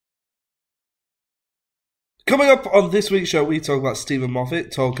Coming up on this week's show, we talk about Stephen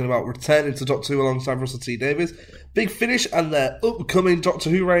Moffat, talking about returning to Doctor Who alongside Russell T Davies, Big Finish and their upcoming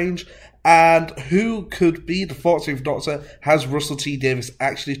Doctor Who range, and who could be the 14th Doctor. Has Russell T Davies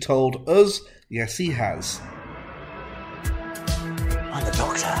actually told us? Yes, he has. I'm the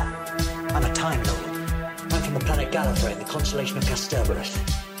Doctor. I'm a Time Lord. I'm from the planet Gallifrey in the constellation of Kasterborous.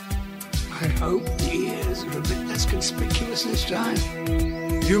 I hope the ears are a bit less conspicuous this time.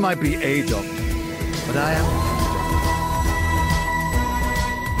 You might be a Doctor, but I am.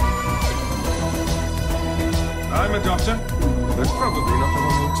 I'm a doctor, but probably not the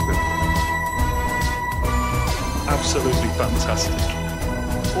one who expected. Absolutely fantastic.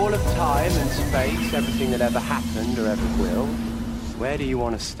 All of time and space, everything that ever happened or ever will. Where do you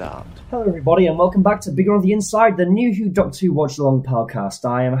want to start? Hello everybody and welcome back to Bigger on the Inside, the new Who Doctor Who Watch Along podcast.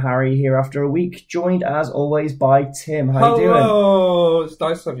 I am Harry here after a week, joined as always by Tim. How you doing? Hello! It's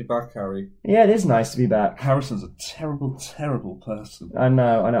nice to have you back, Harry. Yeah, it is nice to be back. Harrison's a terrible, terrible person. I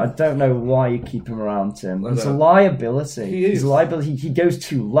know. I don't know why you keep him around, Tim. He's a liability. He is. He's a liability. He goes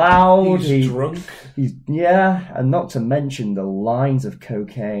too loud. He's drunk. And not to mention the lines of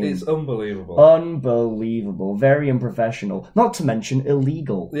cocaine. It's unbelievable. Unbelievable. Very unprofessional. Not to mention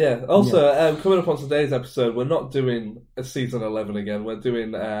illegal. Yeah. Also, coming up on today's episode, we're not doing a season 11 again. We're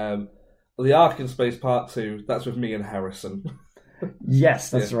doing the Ark in Space Part 2. That's with me and Harrison.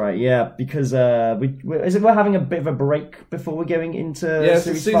 Yes, that's right. Yeah, because we're having a bit of a break before we're going into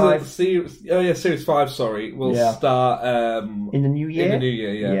Series 5. Series 5. Sorry, we'll start in the new year. In the new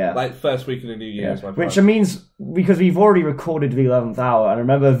year, yeah. Like first week in the new year. Is my plan. Which means because we've already recorded the 11th hour, and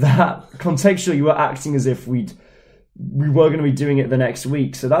remember that contextually you were acting as if we were going to be doing it the next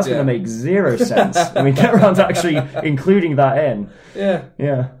week, so that's going to make zero sense. And we get around to actually including that in.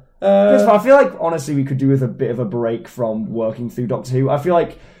 Yeah. I feel like, honestly, we could do with a bit of a break from working through Doctor Who. I feel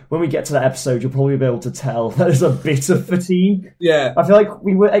like when we get to that episode, you'll probably be able to tell there's a bit of fatigue. Yeah. I feel like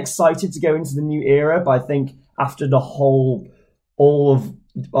we were excited to go into the new era, but I think after all of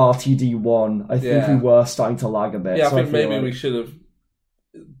RTD 1, I think we were starting to lag a bit. Yeah, I think maybe we should have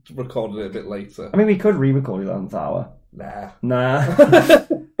recorded it a bit later. I mean, we could re-record the 11th hour. Nah.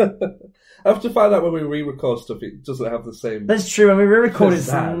 I have to find out when we re-record stuff, it doesn't have the same... That's true, when we re-record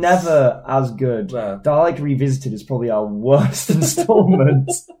it's never as good. Nah. Dalek Revisited is probably our worst instalment.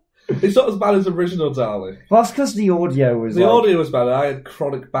 It's not as bad as original Dalek. Well, that's because the audio was audio was bad, and I had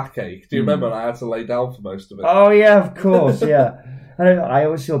chronic backache. Do you remember? And I had to lay down for most of it. Oh, yeah, of course, yeah. I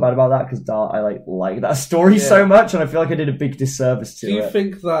always feel bad about that because I like that story so much, and I feel like I did a big disservice to it. Do you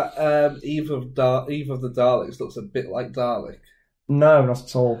think that Eve of the Daleks looks a bit like Dalek? No, not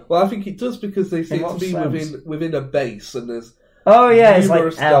at all. Well, I think it does because they seem to be within a base, and there's it's like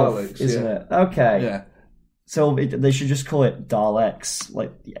Elf, Daleks, isn't it? Okay. Yeah. So they should just call it Daleks,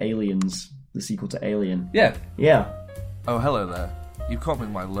 like the Aliens, the sequel to Alien. Yeah. Yeah. Oh, hello there. You've caught me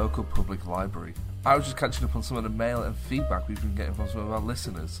in my local public library. I was just catching up on some of the mail and feedback we've been getting from some of our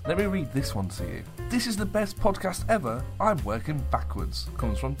listeners. Let me read this one to you. This is the best podcast ever. I'm working backwards.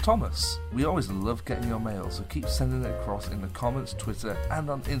 Comes from Thomas. We always love getting your mail, so keep sending it across in the comments, Twitter, and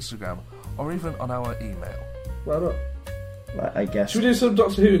on Instagram, or even on our email. Why not? I guess. Should we do some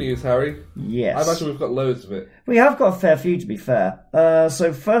Doctor Who news, Harry? Yes. I imagine we've got loads of it. We have got a fair few, to be fair.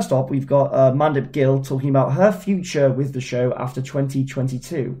 So first up, we've got Mandip Gill talking about her future with the show after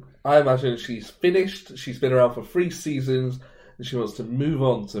 2022. I imagine she's finished, she's been around for 3 seasons, and she wants to move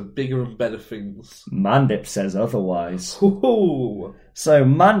on to bigger and better things. Mandip says otherwise. Ooh. So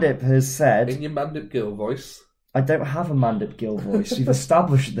Mandip has said... In your Mandip Gill voice. I don't have a Mandip Gill voice. You've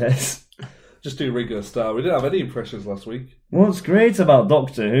established this. Just do Ringo Starr. We didn't have any impressions last week. What's great about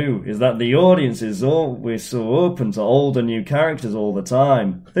Doctor Who is that the audience is always so open to old and new characters all the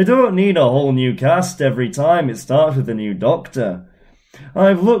time. They don't need a whole new cast every time it starts with a new Doctor.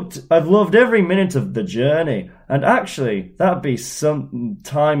 I've loved every minute of the journey, and actually, that'd be some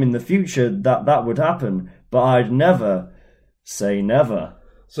time in the future that would happen, but I'd never say never.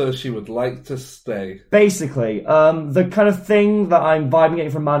 So she would like to stay. Basically, the kind of thing that I'm vibing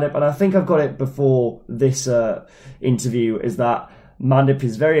getting from Mandip, and I think I've got it before this interview, is that Mandip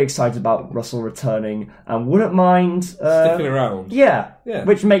is very excited about Russell returning and wouldn't mind... sticking around. Yeah,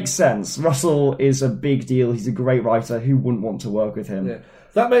 which makes sense. Russell is a big deal. He's a great writer. Who wouldn't want to work with him? Yeah.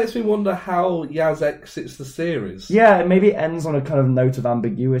 That makes me wonder how Yaz exits the series. Yeah, maybe it ends on a kind of note of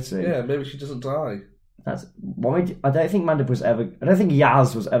ambiguity. Yeah, maybe she doesn't die. I don't think Mandip was ever... I don't think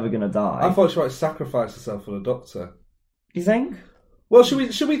Yaz was ever going to die. I thought she might sacrifice herself for the Doctor. You think? Well,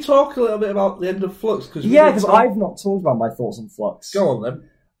 should we talk a little bit about the end of Flux? Because I've not talked about my thoughts on Flux. Go on, then.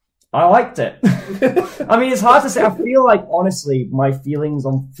 I liked it. I mean, it's hard to say. I feel like, honestly, my feelings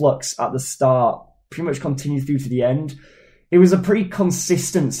on Flux at the start pretty much continued through to the end. It was a pretty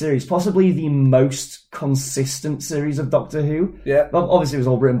consistent series, possibly the most consistent series of Doctor Who. Yeah. Well, obviously, it was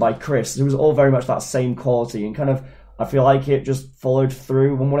all written by Chris. It was all very much that same quality, and kind of, I feel like it just followed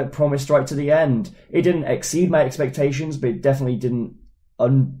through on what it promised right to the end. It didn't exceed my expectations, but it definitely didn't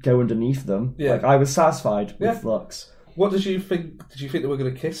go underneath them. Yeah. Like, I was satisfied with Flux. What did you think? Did you think they were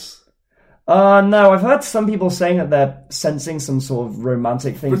going to kiss? No, I've heard some people saying that they're sensing some sort of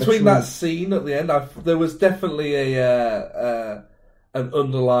romantic thing between that scene at the end. There was definitely an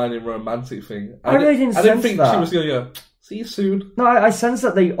underlining romantic thing. I didn't think she was going to go, see you soon. No, I sense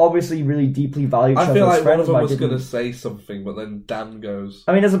that they obviously really deeply value each other. I feel like friends, one of them was going to say something, but then Dan goes.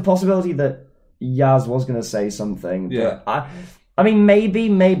 I mean, there's a possibility that Yaz was going to say something. Yeah. But I mean, maybe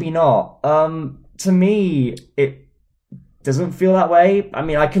not. To me, it doesn't feel that way. I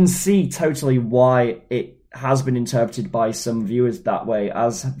mean, I can see totally why it has been interpreted by some viewers that way,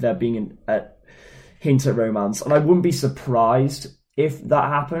 as there being a hint at romance. And I wouldn't be surprised if that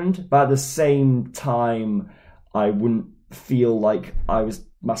happened. But at the same time, I wouldn't feel like I was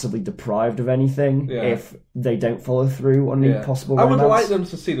massively deprived of anything if they don't follow through on any possible romance. I would like them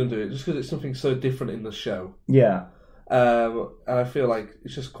to see them do it, just because it's something so different in the show. Yeah. And I feel like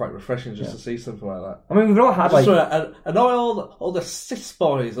it's just quite refreshing just to see something like that. I mean, we've not had and all the cis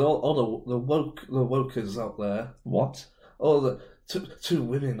boys, all the wokers out there. What? All the two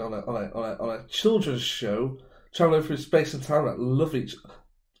women on a children's show traveling through space and time that love each.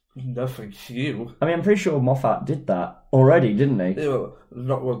 No, thank you. I mean, I'm pretty sure Moffat did that already, didn't he? Yeah,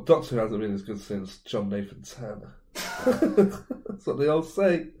 Doctor Who hasn't been as good since John Nathan Turner. That's what they all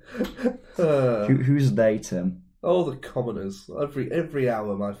say. Who's they, Tim? All the commoners. Every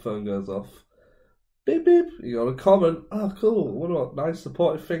hour my phone goes off. Beep beep. You got a comment. Oh, cool. What a nice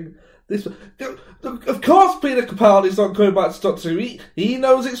supportive thing. This, of course, Peter Capaldi's not going back to Doctor Who. He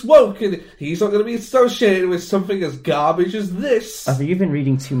knows it's woke, and he's not going to be associated with something as garbage as this. I think you've been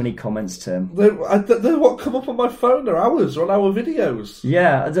reading too many comments, Tim. They're what come up on my phone. They're ours, on our videos.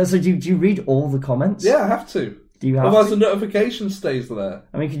 Yeah. So do you read all the comments? Yeah, I have to. Do you have Otherwise to? the notification stays there.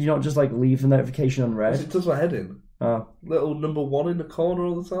 I mean, could you not just leave the notification unread? It does my head in. Oh. Little number 1 in the corner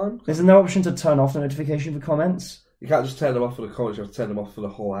all the time. Is there no option to turn off the notification for comments? You can't just turn them off for the comments, you have to turn them off for the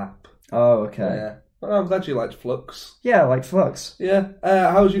whole app. Oh, okay. Yeah. Well, I'm glad you liked Flux. Yeah, I liked Flux. Yeah.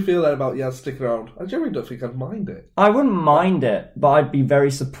 How would you feel then about Yaz sticking around? I generally don't think I'd mind it. I wouldn't mind it, but I'd be very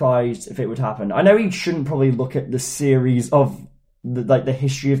surprised if it would happen. I know you shouldn't probably look at the series of the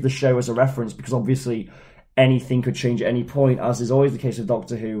history of the show as a reference, because obviously anything could change at any point, as is always the case with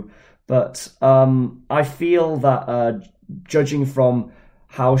Doctor Who. But I feel that judging from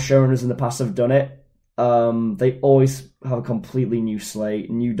how showrunners in the past have done it, they always have a completely new slate,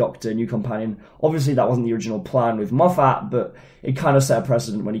 new Doctor, new companion. Obviously, that wasn't the original plan with Moffat, but it kind of set a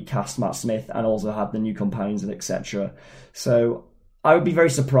precedent when he cast Matt Smith and also had the new companions and etc. So I would be very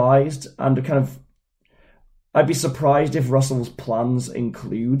surprised, and I'd be surprised if Russell's plans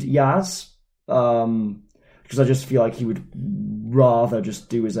include Yaz, because I just feel like he would rather just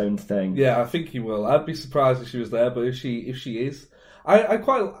do his own thing. Yeah, I think he will. I'd be surprised if she was there, but if she is,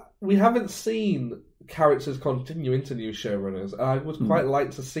 we haven't seen characters continue into new showrunners, and I would quite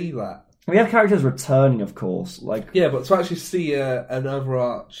like to see that. We have characters returning, of course. Yeah, but to actually see an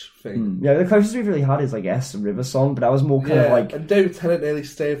overarch thing. Yeah, the closest we've really had is, I guess, River Song, but that was more kind of like... And David Tennant nearly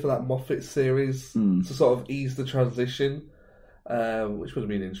stayed for that MOFFAT series to sort of ease the transition, which would have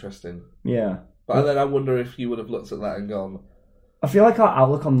been interesting. Yeah. But then I wonder if you would have looked at that and gone... I feel like our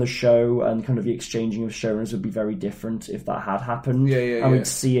outlook on the show and kind of the exchanging of showrunners would be very different if that had happened. And we'd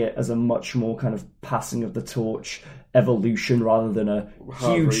see it as a much more kind of passing of the torch evolution rather than a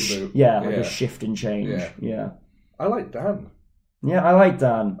huge, a shift and change. Yeah. I like Dan. Yeah, I like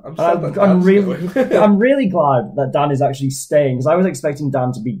Dan. I'm really glad that Dan is actually staying, because I was expecting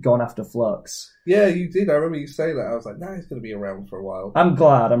Dan to be gone after Flux. Yeah, you did. I remember you saying that. I was like, nah, he's going to be around for a while. I'm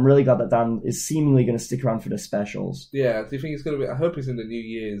glad. I'm really glad that Dan is seemingly going to stick around for the specials. Yeah, do you think he's going to be... I hope he's in the New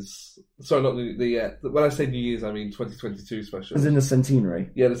Year's... Sorry, not the when I say New Year's, I mean 2022 special. As in the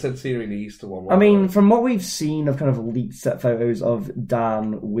Centenary? Yeah, the Centenary and the Easter one. I mean, from what we've seen of kind of leaked set photos of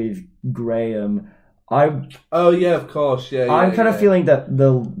Dan with Graham... Oh yeah, of course, yeah. I'm kind of feeling that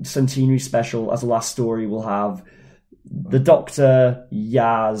the Centenary special as a last story will have the Doctor,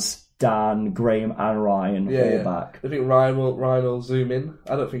 Yaz, Dan, Graham, and Ryan all back. I think Ryan will zoom in.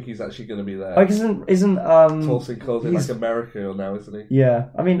 I don't think he's actually going to be there. Like, isn't Tolson calls it like America now, isn't he? Yeah,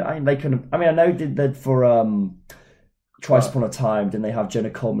 I mean, I know did that for Twice Upon a Time. Didn't they have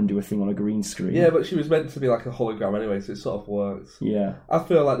Jenna Coleman do a thing on a green screen? Yeah, but she was meant to be like a hologram anyway, so it sort of works. Yeah, I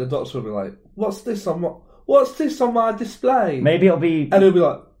feel like the Doctor will be like, "What's this on my display?" Maybe it'll be, and he'll be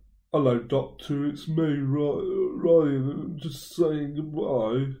like, Hello, Doctor, it's me, Ryan, just saying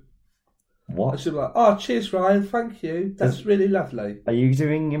goodbye. What? I should be like, oh, cheers, Ryan, thank you. That's really lovely. Are you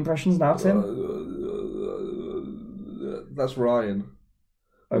doing impressions now, Tim? That's Ryan.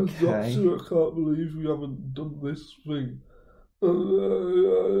 Okay. Doctor, I can't believe we haven't done this thing.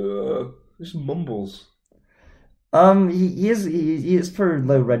 Just mumbles. He is pretty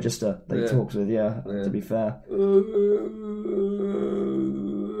low register that he talks with, to be fair.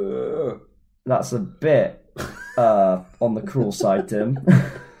 That's a bit on the cruel side, Tim.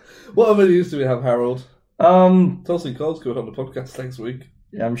 What other news do we have, Harold? Tulsi Cole's going on the podcast next week.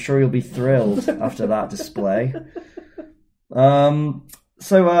 Yeah, I'm sure you'll be thrilled after that display.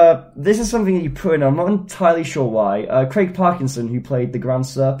 So this is something that you put in. I'm not entirely sure why. Craig Parkinson, who played the Grand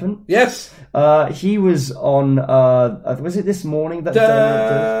Serpent. Yes. He was on. Was it this morning that?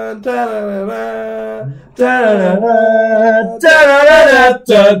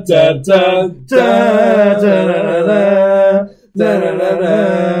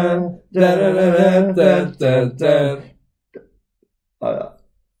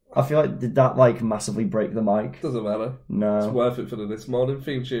 I feel like, did that massively break the mic? Doesn't matter. No. It's worth it for the This Morning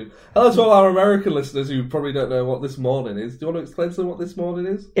theme tune. Hello to all our American listeners who probably don't know what This Morning is. Do you want to explain to them what This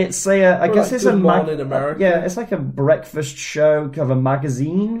Morning is? It's I guess it's Good a Morning America. Yeah, it's like a breakfast show, kind of a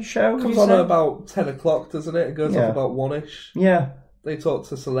magazine show. It comes on at about 10 o'clock, doesn't it? It goes off about 1ish. Yeah. They talk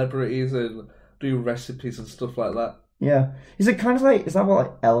to celebrities and do recipes and stuff like that. Yeah. Is it kind of is that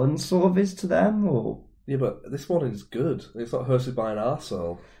what Ellen sort of is to them, or? Yeah, but This Morning's good. It's not hosted by an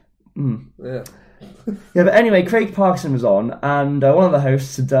arsehole. Yeah. Yeah, but anyway, Craig Parkinson was on, and one of the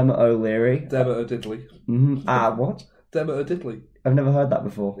hosts, Dermot O'Leary. Dermot O'Diddley. What? Dermot O'Diddley. I've never heard that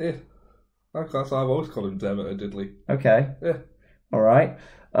before. Yeah. I've always called him Dermot O'Diddley. Okay. Yeah. All right.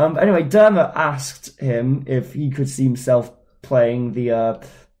 Anyway, Dermot asked him if he could see himself playing the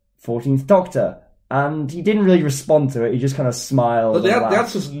 14th Doctor, and he didn't really respond to it. He just kind of smiled. Well, the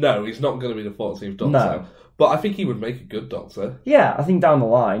answer's no, he's not going to be the 14th Doctor. No. But I think he would make a good Doctor. Yeah, I think down the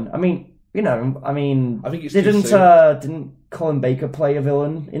line. I think it's didn't Colin Baker play a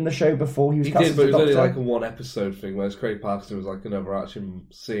villain in the show before he was cast as but the it was Doctor? only a one episode thing, whereas Craig Parkinson was an overarching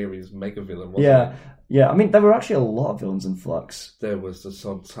series mega villain, wasn't Yeah, it? yeah. There were actually a lot of villains in Flux. There was the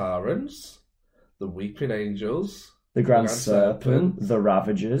Sontarans, the Weeping Angels, The Grand Serpent, the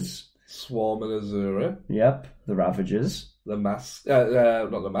Ravagers, Swarm and Azura. Yep, the Ravagers. The Mask, not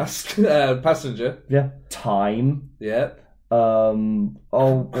the Mask, Passenger. Yeah, Time. Yeah.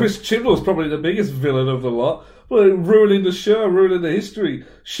 Chris Chibnall's probably the biggest villain of the lot. Well, ruining the show, ruining the history,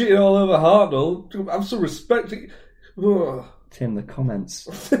 shitting all over Hartnell. Have some respect. Tim, the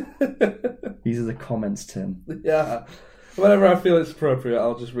comments. These are the comments, Tim. Yeah. Whenever I feel it's appropriate,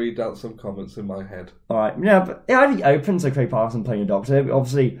 I'll just read out some comments in my head. All right. Yeah, but I'd be open to Craig Parkinson playing a Doctor.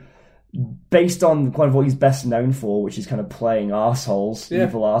 Obviously, based on kind of what he's best known for, which is kind of playing arseholes,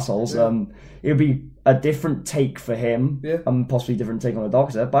 evil arseholes, it would be a different take for him, and possibly a different take on the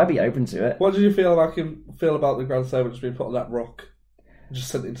Doctor, but I'd be open to it. What did you feel about the Grand Serpent just being put on that rock and just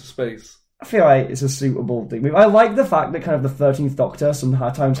sent into space? I feel like it's a suitable thing. I like the fact that kind of the 13th Doctor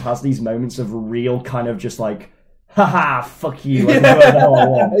sometimes has these moments of real kind of just haha, fuck you, I can do whatever the hell I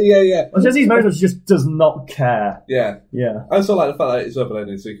want. Yeah. It's just these moments he just does not care. Yeah. I also like the fact that it's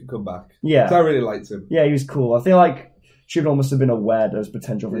open-ended so he can come back. Yeah. So I really liked him. Yeah, he was cool. I feel like Chibnall must have been aware there was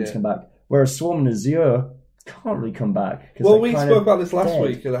potential for him to come back. Whereas Swarm and Azure can't really come back. Well, we spoke about this last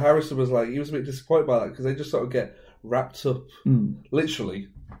week, and Harrison was he was a bit disappointed by that, because they just sort of get wrapped up, literally.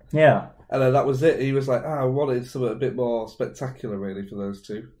 Yeah. And then that was it. He was like, I wanted something a bit more spectacular, really, for those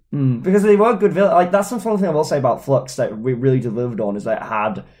two. Because they were good villains. That's the fun thing I will say about Flux that we really delivered on, is that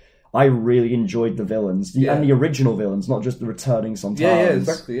I really enjoyed the villains. And the original villains, not just the returning sometimes. Yeah,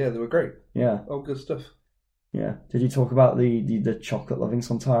 exactly. Yeah, they were great. Yeah. Oh, good stuff. Yeah. Did you talk about the chocolate-loving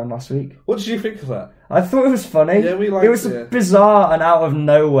Sontaran last week? What did you think of that? I thought it was funny. Yeah, we liked it. It was bizarre and out of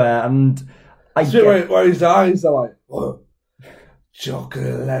nowhere, and where his eyes are like, whoa.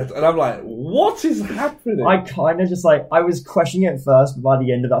 Chocolate, and I'm like, what is happening? I kind of just I was questioning it at first, but by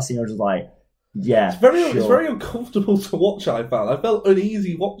the end of that scene, I was just like, yeah, it's very uncomfortable to watch. I felt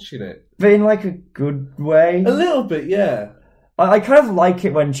uneasy watching it, but in a good way. A little bit, yeah. I kind of like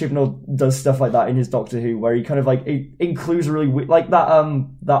it when Chibnall does stuff like that in his Doctor Who, where he kind of it includes a really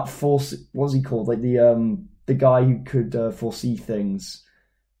that force. What's he called? The guy who could foresee things.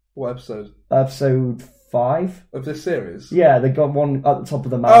 What episode? Episode 5 of this series. Yeah, they got one at the top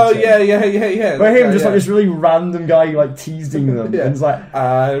of the mountain. Oh yeah. Where him just this really random guy teasing them, and it's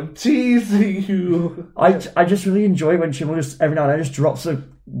I'm teasing you. I just really enjoy when Chibnall just every now and then just drops a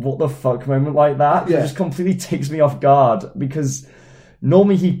what the fuck moment like that. Yeah. It just completely takes me off guard, because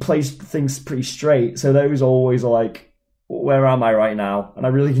normally he plays things pretty straight, so those always are like, where am I right now? And I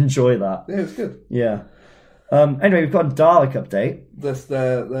really enjoy that. Yeah, it's good. Yeah. Anyway, we've got a Dalek update.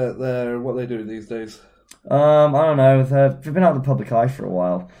 They're what are they doing these days? I don't know. They've been out of the public eye for a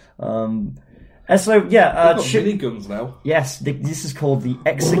while. And so, yeah. They've got miniguns now. Yes, this is called the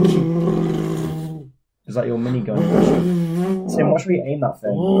Execute. Is that your minigun? Tim, what should we aim that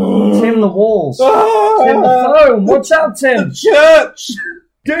thing? Tim, the walls. Tim, the phone. Watch out, Tim. The church.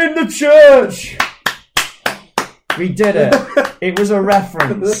 Get in the church. We did it. It was a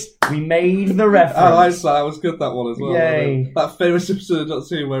reference. We made the reference. I like that. That was good, that one as well. Yay. That famous episode of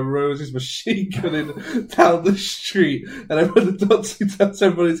Doctor Who where Rose is machine gunning down the street and everyone the Doctor tells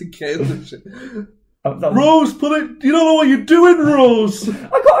everybody to get in the shit. Rose, you don't know what you're doing, Rose!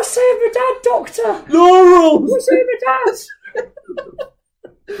 I gotta save my dad, Doctor! No, Rose! I gotta save my dad!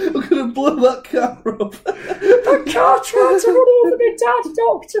 I'm gonna blow that car up. That car tried to run over my dad,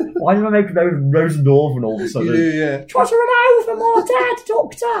 Doctor! Why did I make Rose Northern all of a sudden? Yeah. Tried to run over my dad,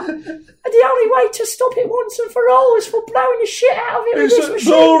 Doctor! And the only way to stop it once and for all is for blowing the shit out of it with this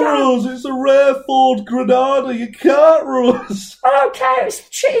machine gun. Rose, it's a rare Ford Granada, you can't, Rose! I don't care, it's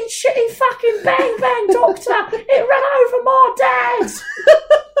shitty fucking bang bang, Doctor! It ran over my dad!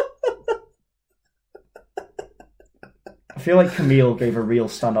 I feel like Camille gave a real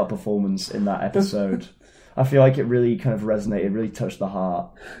stand-up performance in that episode. I feel like it really kind of resonated, really touched the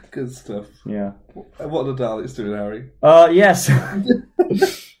heart. Good stuff. Yeah. What are the Daleks doing, Harry? Yes.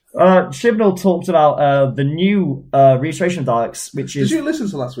 Chibnall talked about the new registration of Daleks, which is... Did you listen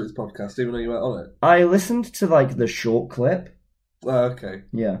to last week's podcast, even though you weren't on it? I listened to, the short clip. Okay.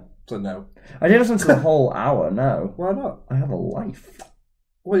 Yeah. So no. I didn't listen to the whole hour, no. Why not? I have a life.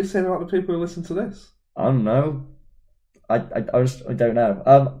 What are you saying about the people who listen to this? I don't know. I don't know.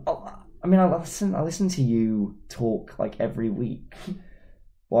 I mean, I listen to you talk every week.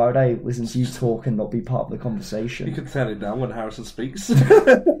 Why would I listen to you talk and not be part of the conversation? You can turn it down when Harrison speaks.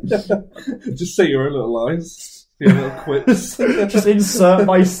 Just say your own little lines. Your little quips. Just insert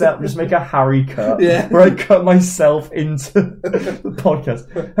myself, just make a Harry cut. Yeah. Where I cut myself into the podcast.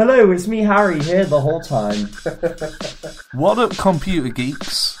 Hello, it's me, Harry, here the whole time. What up, computer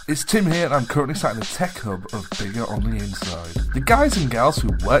geeks? It's Tim here, and I'm currently sat in the tech hub of Bigger on the Inside. The guys and gals who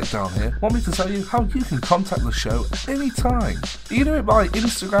work down here want me to tell you how you can contact the show anytime. You can do it by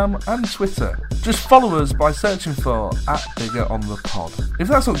Instagram and Twitter. Just follow us by searching for @BiggerOnThePod. If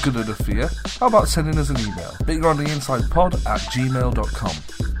that's not good enough for you, how about sending us an email? BiggerOnTheInsidePod@gmail.com.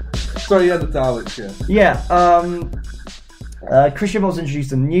 Sorry, you had the Daleks, Yeah, Chris Chibnall's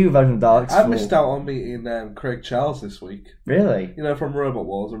introduced a new version of Daleks. I missed out on meeting Craig Charles this week. Really? You know, from Robot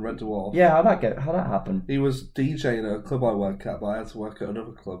Wars and Red Dwarf. Yeah, how'd that happen? He was DJing at a club I work at, but I had to work at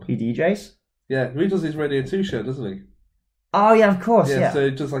another club. He DJs? Yeah, he does his Radio 2 show, doesn't he? Oh, yeah, of course, yeah. So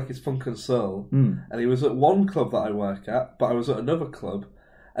he does his funk and soul. And he was at one club that I work at, but I was at another club.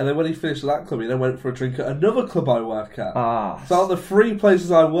 And then when he finished at that club, he then went for a drink at another club I work at. So out of the 3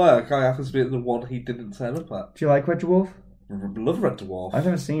 places I work, I happen to be at the one he didn't turn up at. Do you like Red Dwarf? Love Red Dwarf. I've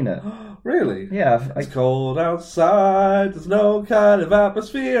never seen it. Really? Yeah. It's cold outside, there's no kind of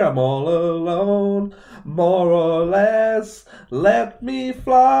atmosphere, I'm all alone, more or less. Let me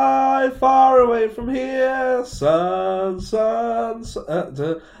fly far away from here. Sun,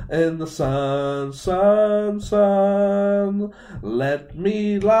 in the sun. Let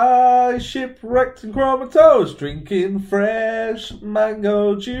me lie shipwrecked and comatose, drinking fresh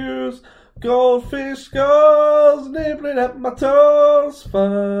mango juice. Goldfish skulls nibbling at my toes.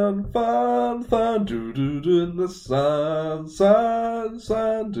 Fun, doo-doo-doo in the sun,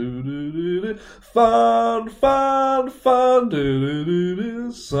 doo-doo-doo-doo. Fun,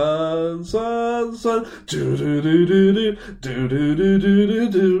 doo-doo-doo-doo. Sun, doo-doo-doo-doo,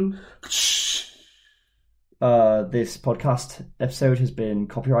 doo-doo-doo-doo-doo. This podcast episode has been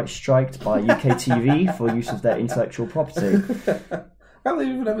copyright striked by UK TV for use of their intellectual property. I've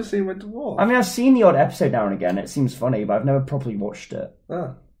even never seen Red Dwarf. I mean, I've seen the odd episode now and again. It seems funny, but I've never properly watched it.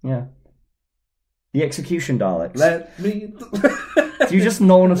 Ah. Yeah. The Execution Daleks. Let me... Do you just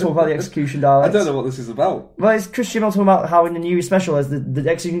not want to talk about the Execution Daleks? I don't know what this is about. Well, it's Chris Chibnall talking about how in the new special, as the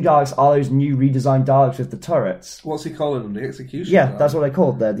Execution Daleks are those new redesigned Daleks with the turrets. What's he calling them? The Execution Yeah, Daleks? that's what they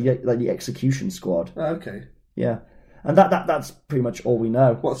called. The Execution Squad. Oh, okay. Yeah. And that's pretty much all we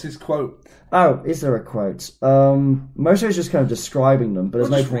know. What's his quote? Oh, is there a quote? Most of it's just kind of describing them, but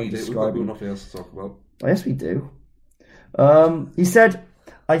there's no point describing. We've got nothing else to talk about. Oh, yes, we do. He said,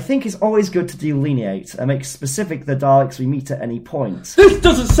 I think it's always good to delineate and make specific the Daleks we meet at any point. This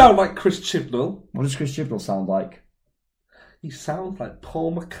doesn't sound like Chris Chibnall. What does Chris Chibnall sound like? He sounds like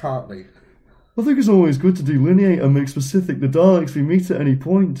Paul McCartney. I think it's always good to delineate and make specific the Daleks we meet at any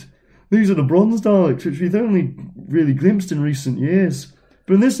point. These are the bronze Daleks, which we've only really glimpsed in recent years.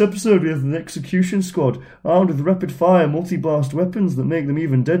 But in this episode we have an execution squad, armed with rapid-fire multi-blast weapons that make them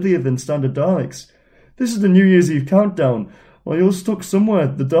even deadlier than standard Daleks. This is the New Year's Eve countdown. While you're stuck somewhere,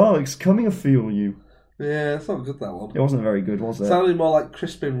 the Daleks coming to feel you. Yeah, it's not good, that one. It wasn't very good, was it? It sounded more like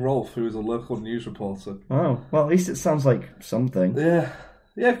Crispin Rolfe, who was a local news reporter. Oh, well, at least it sounds like something.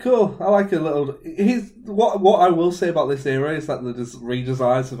 Yeah, cool. I like a little... What I will say about this era is that the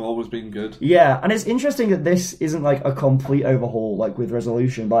redesigns have always been good. Yeah, and it's interesting that this isn't like a complete overhaul, like with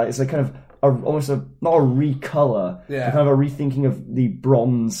Resolution, but it's a kind of almost not a recolor, but kind of a rethinking of the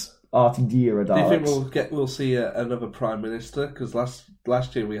bronze RTD era Daleks. Do you think we'll see another Prime Minister? Because last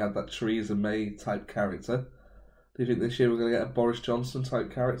year we had that Theresa May type character. Do you think this year we're going to get a Boris Johnson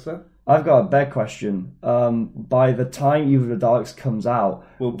type character? I've got a bad question. By the time Eve of the Daleks comes out,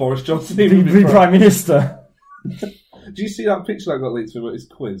 will Boris Johnson even be Prime Minister? Do you see that picture that got leaked to him at his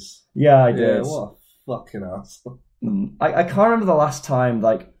quiz? Yeah, I did. Yeah, what a fucking ass. I can't remember the last time,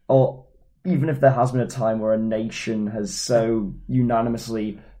 or even if there has been a time where a nation has so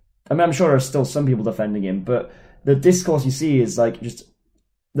unanimously... I mean, I'm sure there are still some people defending him, but the discourse you see is just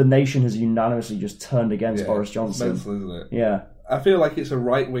the nation has unanimously just turned against Boris Johnson. It's mental, isn't it? Yeah. I feel like it's a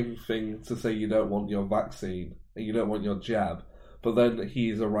right-wing thing to say you don't want your vaccine and you don't want your jab, but then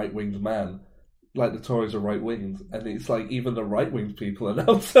he's a right-winged man, like the Tories are right-winged, and it's like even the right-winged people are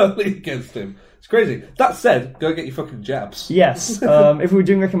now totally against him. It's crazy. That said, go get your fucking jabs. Yes. If we were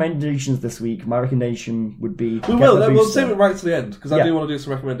doing recommendations this week, my recommendation would be... We'll save it right to the end, because I do want to do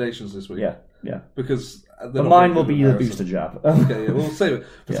some recommendations this week. Yeah. Because... But mine will be the booster jab. Okay, yeah, we'll save it.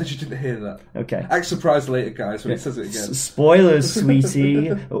 But since you didn't hear that. Okay. Act surprised later, guys, when he says it again. Spoilers,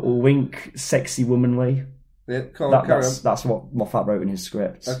 sweetie. Wink, sexy womanly. Yeah, carry on. That's what Moffat wrote in his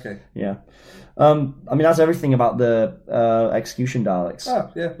script. Okay. Yeah. I mean, that's everything about the execution Daleks. Oh,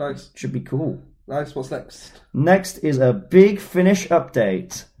 yeah, nice. Should be cool. Nice, what's next? Next is a Big Finish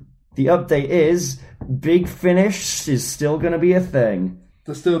update. The update is Big Finish is still going to be a thing.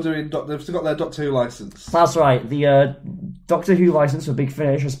 They've still got their Doctor Who license. That's right. The Doctor Who license for Big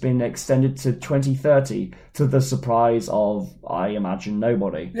Finish has been extended to 2030, to the surprise of, I imagine,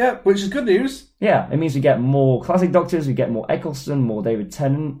 nobody. Yeah, which is good news. Yeah, it means we get more classic Doctors, we get more Eccleston, more David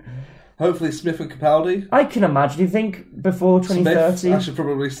Tennant. Hopefully Smith and Capaldi. I can imagine. Do you think before 2030? Smith, I should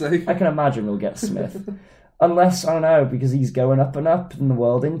probably say. I can imagine we'll get Smith. Unless, I don't know, because he's going up and up in the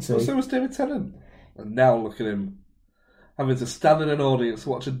world into... Well, so was David Tennant. And now look at him. Having to stand in an audience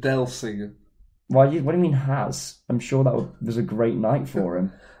watch Adele sing. What do you mean has? I'm sure that was a great night for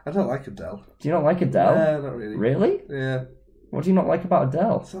him. I don't like Adele. Do you not like Adele? No, not really. Really? Yeah. What do you not like about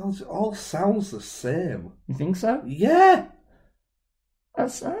Adele? It all sounds the same. You think so? Yeah!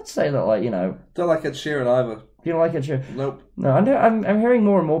 I'd say that, Don't like Ed Sheeran either. You don't like Ed Sheeran? Nope. No, I'm hearing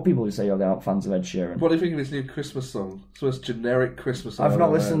more and more people who say they're not fans of Ed Sheeran. What do you think of his new Christmas song? It's the most generic Christmas song. I've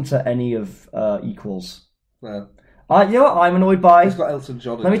not listened to any of Equals. No. You know what I'm annoyed by? He's got Elton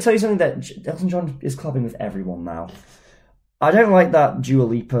John in Let me tell you something that Elton John is clubbing with everyone now. I don't like that Dua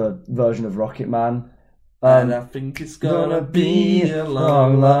Lipa version of Rocket Man. And I think it's gonna be a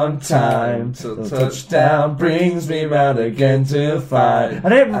long, long time till touchdown brings me round again to find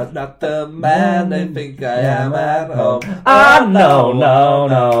I'm not the man they think I am at home.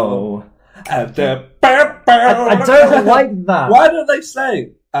 No. I don't like that. Why don't they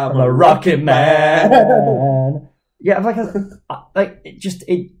say I'm a rocket man? Yeah, it just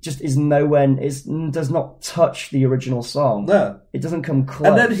is nowhere. It does not touch the original song. No, it doesn't come close.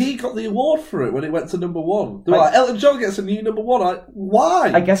 And then he got the award for it when it went to number one. They were like, Elton John gets a new number one.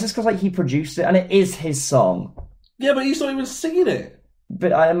 Why? I guess it's because he produced it, and it is his song. Yeah, but he's not even singing it.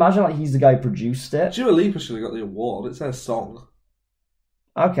 But I imagine he's the guy who produced it. Dua Lipa should have got the award. It's their song.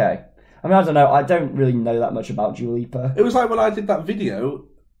 Okay, I mean, I don't know. I don't really know that much about Dua Lipa. It was like when I did that video.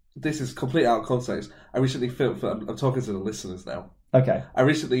 This is completely out of context. I recently filmed... I'm talking to the listeners now. Okay. I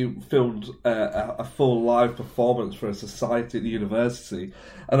recently filmed a full live performance for a society at the university,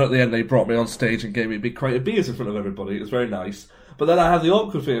 and at the end they brought me on stage and gave me a big crate of beers in front of everybody. It was very nice. But then I had the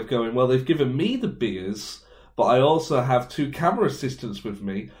awkward thing of going, well, they've given me the beers, but I also have 2 camera assistants with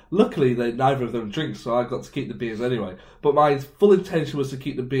me. Luckily, neither of them drink, so I got to keep the beers anyway. But my full intention was to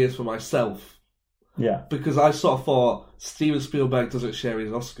keep the beers for myself. Yeah. Because I sort of thought Steven Spielberg doesn't share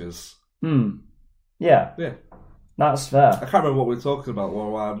his Oscars. Yeah. Yeah. That's fair. I can't remember what we're talking about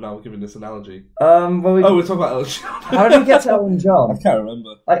or why I'm now giving this analogy. We're talking about Elton John. How did we get to Elton John? I can't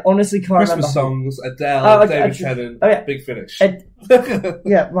remember. I honestly can't remember. Christmas songs, Adele, David Tennant, Big Finish.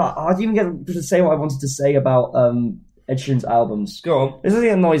 Yeah, right. I didn't even get to say what I wanted to say about Ed Sheeran's albums. Go on. This is the thing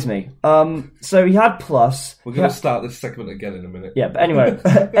that annoys me. So he had Plus. We're going to start this segment again in a minute. Yeah, but anyway,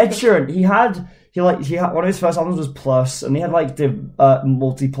 Ed Sheeran, he had one of his first albums was Plus, and he had like the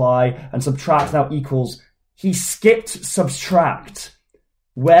Multiply and Subtract now equals. He skipped Subtract.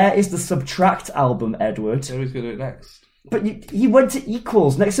 Where is the Subtract album, Edward? So who's going to do it next? But he went to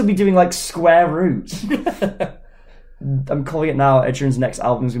equals. Next he'll be doing like Square Root. I'm calling it now. Ed Sheeran's next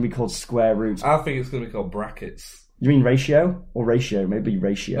album is going to be called Square Root. I think it's going to be called Brackets. You mean Ratio? Or Ratio? Maybe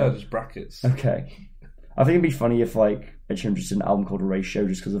Ratio. No, just Brackets. Okay. I think it'd be funny if like Ed Sheeran just did an album called Ratio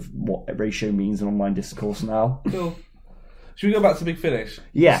just because of what ratio means in online discourse now. Cool. Should we go back to Big Finish?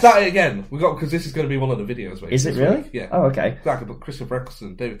 Yeah. Start it again. Because this is going to be one of the videos. Mate, is it really? Week. Yeah. Oh, okay. Exactly, but Christopher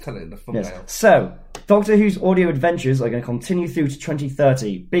Eccleston, David Tennant in the thumbnail. Yes. So, Doctor Who's audio adventures are going to continue through to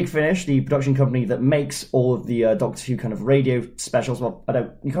 2030. Big Finish, the production company that makes all of the Doctor Who kind of radio specials, well,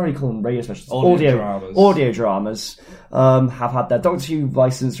 you can't really call them radio specials. Audio dramas have had their Doctor Who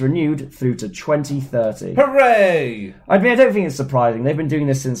license renewed through to 2030. Hooray! I mean, I don't think it's surprising. They've been doing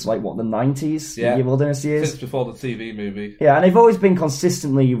this since, like, what, the 90s? Yeah. The Wilderness years? Since before the TV movie. Yeah, and they've always been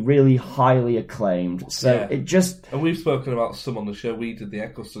consistently really highly acclaimed. So it just... And we've spoken about some on the show. We did the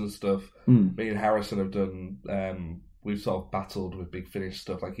Eccleston stuff. Me and Harrison have done... we've sort of battled with Big Finish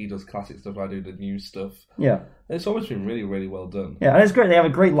stuff. Like, he does classic stuff, I do the new stuff. Yeah. It's always been really, really well done. Yeah, and it's great. They have a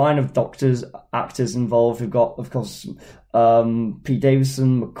great line of actors involved. We've got, of course, Pete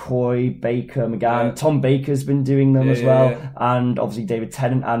Davidson, McCoy, Baker, McGann. Yeah. Tom Baker's been doing them as well. Yeah. And obviously David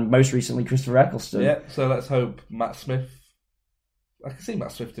Tennant and most recently Christopher Eccleston. Yeah, so let's hope Matt Smith... I can see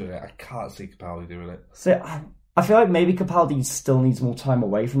Matt Smith doing it. I can't see Capaldi doing it. So I feel like maybe Capaldi still needs more time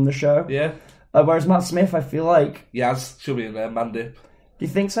away from the show. Yeah. Whereas Matt Smith, I feel like... Yaz, she'll be in there. Mandip. Do you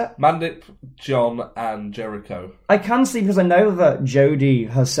think so? Mandip, John, and Jericho. I can see, because I know that Jodie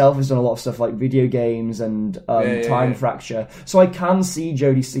herself has done a lot of stuff like video games and Time Fracture. So I can see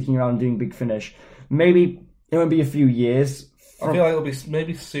Jodie sticking around doing Big Finish. Maybe it won't be a few years. I feel like it'll be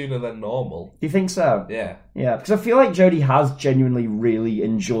maybe sooner than normal. Do you think so? Yeah. Yeah, because I feel like Jodie has genuinely really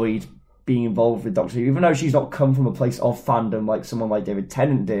enjoyed being involved with Doctor Who, even though she's not come from a place of fandom like someone like David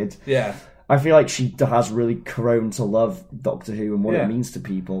Tennant did. Yeah. I feel like she has really grown to love Doctor Who and what it means to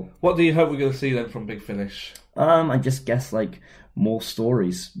people. What do you hope we're going to see then from Big Finish? I just guess like more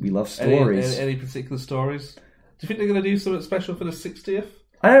stories. We love stories. Any particular stories? Do you think they're going to do something special for the 60th?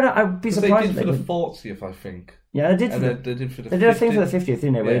 I don't know. I'd be surprised. They did for the 40th, I think. Yeah, they did. They did for the 50th. They did a thing for the 50th,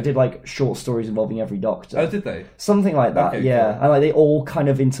 didn't they? Where they did like short stories involving every Doctor. Oh, did they? Something like that. Okay, yeah, cool. and like they all kind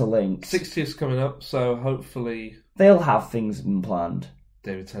of interlink. 60th's coming up, so hopefully they'll have things planned.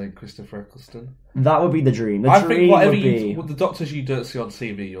 David Tennant, Christopher Eccleston. That would be the dream. I think whatever the Doctors you don't see on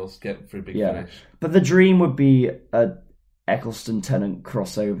TV, you'll get through Big Finish. But the dream would be a Eccleston Tennant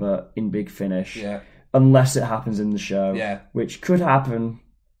crossover in Big Finish. Yeah. Unless it happens in the show. Yeah. Which could happen.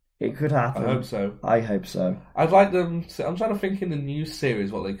 It could happen. I hope so. I hope so. I'd like them... I'm trying to think in the new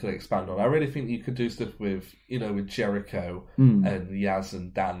series what they could expand on. I really think you could do stuff with, with Jericho and Yaz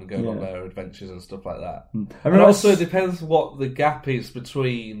and Dan going on their adventures and stuff like that. And also it depends what the gap is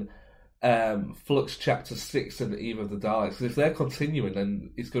between Flux Chapter 6 and Eve of the Daleks. Because if they're continuing,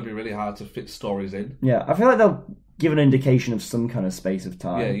 then it's going to be really hard to fit stories in. Yeah, I feel like they'll give an indication of some kind of space of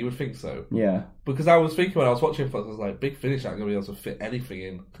time. Yeah, you would think so. Yeah. Because I was thinking when I was watching Flux, I was like, Big Finish aren't going to be able to fit anything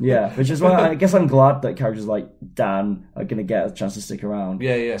in. Yeah, which is why I guess I'm glad that characters like Dan are going to get a chance to stick around.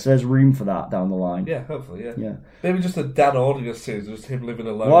 Yeah, yeah. So there's room for that down the line. Yeah, hopefully, yeah. Yeah. Maybe just a Dan audio series, just him living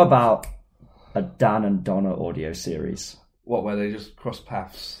alone. What about a Dan and Donna audio series? What, where they just cross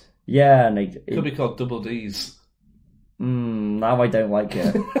paths? Yeah, and Could be called Double D's. Now I don't like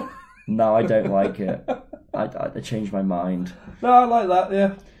it. No, I don't like it. I changed my mind. No, I like that,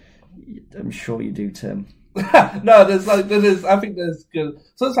 yeah. I'm sure you do, Tim. No, I think there's good.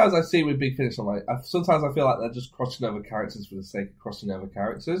 Sometimes I see it with Big Finish, I'm like, sometimes I feel like they're just crossing over characters for the sake of crossing over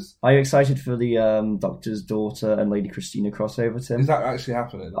characters. Are you excited for the Doctor's daughter and Lady Christina crossover, Tim? Is that actually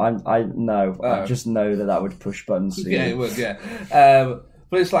happening? I know. I just know that would push buttons. Yeah, it would, yeah.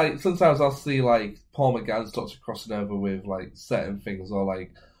 But it's like, sometimes I'll see like Paul McGann's Doctor crossing over with like certain things,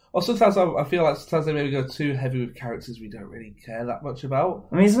 or sometimes I feel like sometimes they maybe go too heavy with characters we don't really care that much about.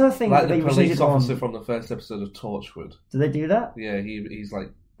 I mean, is another thing like that the police officer from the first episode of Torchwood. Did they do that? Yeah, he's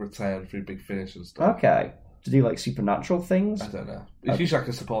like returned through Big Finish and stuff. Okay. To do like supernatural things? I don't know. It's usually like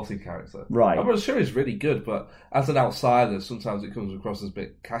a supporting character. Right. I'm sure he's really good, but as an outsider, sometimes it comes across as a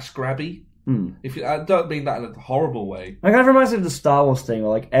bit cash grabby. I don't mean that in a horrible way. It kind of reminds me of the Star Wars thing,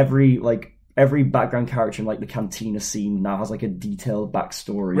 where every background character in like the cantina scene now has like a detailed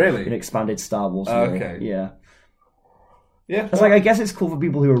backstory. Really? In expanded Star Wars lore. Okay. Yeah. Yeah. It's like, I guess it's cool for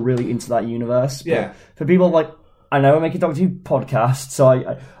people who are really into that universe. But yeah. For people like I know I make a Doctor Who podcast, so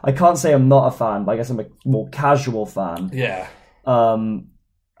I can't say I'm not a fan, but I guess I'm a more casual fan. Yeah.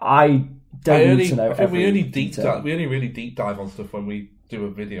 I don't need to know. I think we only really deep dive on stuff when we do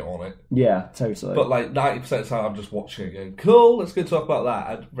a video on it. Yeah, totally. But like 90% of the time, I'm just watching it going, cool, let's go talk about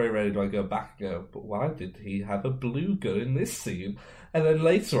that. And very rarely do I go back and go, but why did he have a blue gun in this scene? And then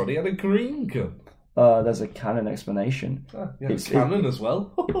later on, he had a green gun. There's a canon explanation. It's canon as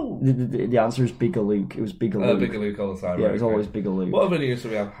well. The answer is Bigger Luke. It was Bigger Luke. Bigger Luke all the time. Yeah, it was always Bigger Luke. What other news do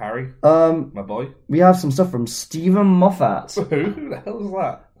we have, Harry? My boy. We have some stuff from Stephen Moffat. Who the hell is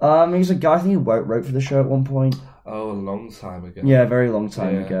that? He's a guy I think who wrote for the show at one point. Oh, a long time ago. Yeah, a very long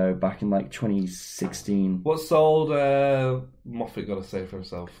time ago, back in like 2016. What's old Moffat got to say for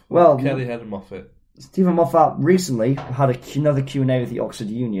himself? Well, Kelly Head and Moffat. Stephen Moffat recently had another Q&A with the Oxford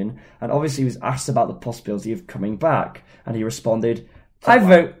Union, and obviously was asked about the possibility of coming back, and he responded, "I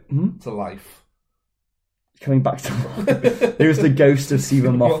vote to life." Coming back to life. It was the ghost of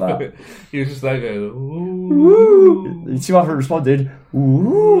Stephen Moffat. He was just there going, ooh. Stephen Moffat responded,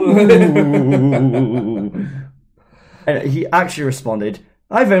 ooh. And he actually responded,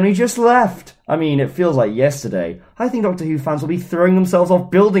 "I've only just left. I mean, it feels like yesterday. I think Doctor Who fans will be throwing themselves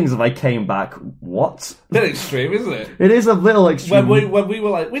off buildings if I came back." What? A bit extreme, isn't it? It is a little extreme. When we were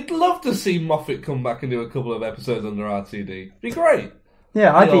like, we'd love to see Moffat come back and do a couple of episodes under RTD. It'd be great.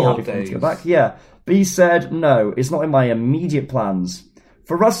 Yeah, I'd be happy for him to go back. Yeah. But he said, "No, it's not in my immediate plans.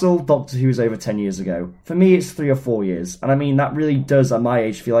 For Russell, Doctor Who was over 10 years ago. For me, it's 3 or 4 years. And I mean, that really does, at my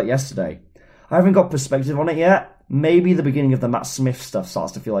age, feel like yesterday. I haven't got perspective on it yet. Maybe the beginning of the Matt Smith stuff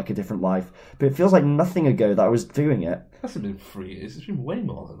starts to feel like a different life, but it feels like nothing ago that I was doing it." It hasn't been 3 years. It's been way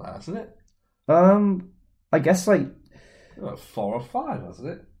more than that, hasn't it? I guess like 4 or 5, hasn't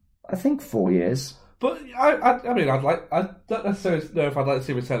it? I think 4 years. But I mean, I don't necessarily know if I'd like to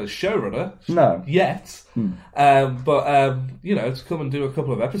see Return as showrunner. No. Yet. But to come and do a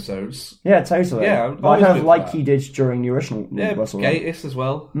couple of episodes. Yeah, totally. Yeah, I kind of like he did during the original Russell. Gatiss as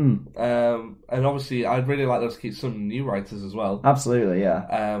well. And obviously, I'd really like them to keep some new writers as well. Absolutely,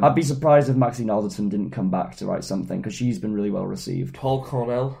 yeah. I'd be surprised if Maxine Alderton didn't come back to write something, because she's been really well received. Paul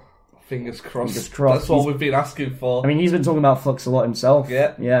Cornell. Fingers crossed. Fingers crossed. That's what we've been asking for. I mean, he's been talking about Flux a lot himself.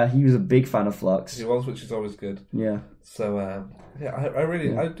 Yeah. Yeah, he was a big fan of Flux. He was, which is always good. Yeah. So,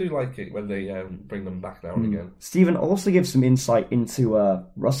 I do like it when they bring them back now and again. Stephen also gives some insight into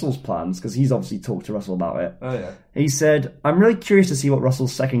Russell's plans, because he's obviously talked to Russell about it. Oh, yeah. He said, "I'm really curious to see what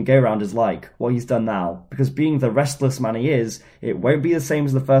Russell's second go-round is like, what he's done now, because being the restless man he is, it won't be the same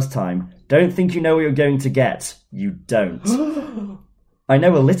as the first time. Don't think you know what you're going to get. You don't." "I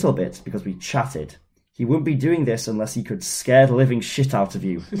know a little bit because we chatted. He wouldn't be doing this unless he could scare the living shit out of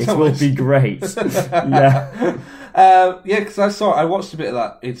you. It will be great." Yeah. Because I watched a bit of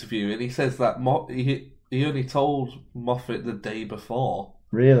that interview, and he says that he only told Moffat the day before.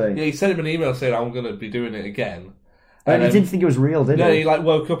 Really? Yeah, he sent him an email saying, "I'm going to be doing it again." And he didn't think it was real, did he? No, he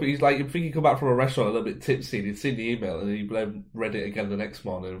woke up, he's like, I think he come back from a restaurant a little bit tipsy, and he'd seen the email, and he read it again the next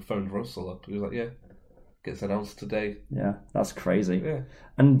morning and phoned Russell up. He was like, "Yeah. Gets announced today." Yeah, that's crazy. Yeah.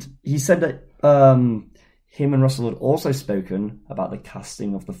 And he said that him and Russell had also spoken about the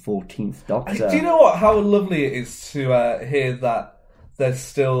casting of the 14th Doctor. Do you know what? How lovely it is to hear that they're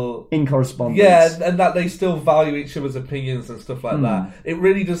still in correspondence. Yeah, and that they still value each other's opinions and stuff like that. It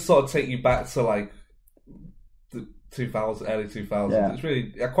really does sort of take you back to like the 2000s, early 2000s. Yeah. It's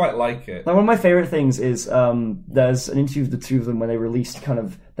really, I quite like it. Like, one of my favourite things is there's an interview of the two of them when they released kind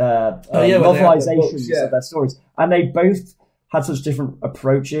of their novelizations of their stories, and they both had such different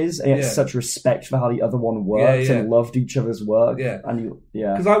approaches and yet such respect for how the other one worked and loved each other's work. Yeah, and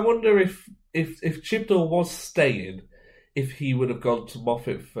because I wonder if Chibnall was staying, if he would have gone to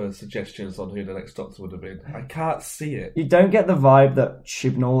Moffat for suggestions on who the next Doctor would have been. I can't see it. You don't get the vibe that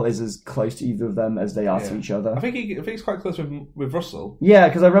Chibnall is as close to either of them as they are to each other. I think he's quite close with Russell. Yeah,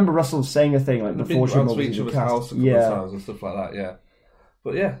 because I remember Russell saying a thing like before Chibnall was in the cast. Times and stuff like that. Yeah.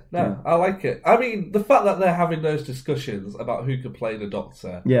 But I like it. I mean, the fact that they're having those discussions about who could play the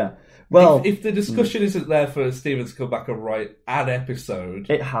Doctor. Yeah. Well, if the discussion isn't there for Stephen to come back and write an episode,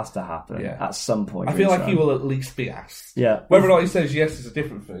 it has to happen at some point. I feel like he will at least be asked. Yeah. Whether or not he says yes is a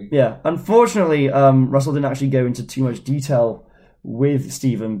different thing. Yeah. Unfortunately, Russell didn't actually go into too much detail with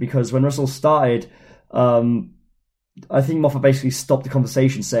Stephen, because when Russell started, I think Moffat basically stopped the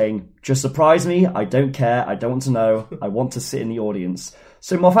conversation saying, "Just surprise me, I don't care, I don't want to know, I want to sit in the audience."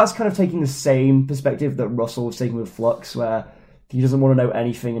 So Moffat's kind of taking the same perspective that Russell was taking with Flux, where he doesn't want to know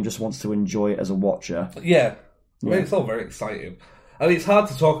anything and just wants to enjoy it as a watcher. Yeah. I mean, it's all very exciting. I mean, it's hard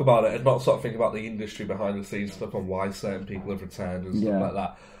to talk about it and not sort of think about the industry behind the scenes stuff and why certain people have returned and stuff like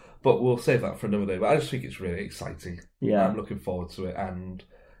that. But we'll save that for another day. But I just think it's really exciting. Yeah. I'm looking forward to it. And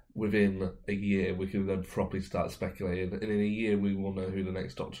within a year, we can then properly start speculating. And in a year, we will know who the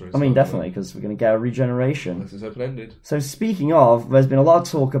next Doctor is. I mean, definitely, because we're going to get a regeneration. This is open-ended. So speaking of, there's been a lot of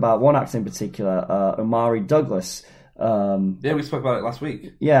talk about one actor in particular, Omari Douglas. Yeah, we spoke about it last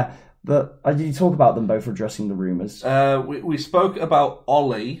week. Yeah, but did you talk about them both addressing the rumours? We spoke about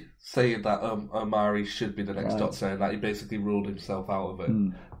Ollie saying that Omari should be the next Doctor, and that he basically ruled himself out of it.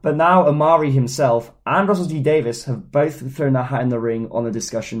 But now Omari himself and Russell T Davies have both thrown their hat in the ring on the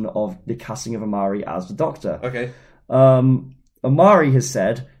discussion of the casting of Omari as the Doctor. Okay. Omari has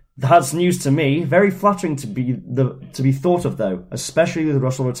said, "That's news to me. Very flattering to be thought of, though, especially with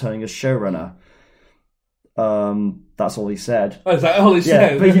Russell returning as showrunner." That's all he said. Oh, is that all he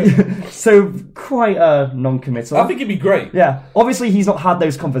said? But so quite non-committal. I think it'd be great. Yeah, obviously he's not had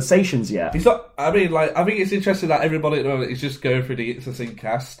those conversations yet. He's not. I mean, I think it's interesting that everybody at the moment is just going through the It's a Scene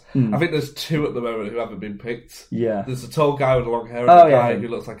cast. I think there's two at the moment who haven't been picked. Yeah, there's a tall guy with long hair and a guy who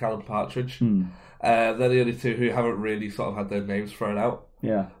looks like Alan Partridge. They're the only two who haven't really sort of had their names thrown out.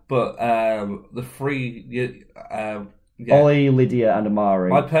 Yeah, but the three. Ollie, Lydia, and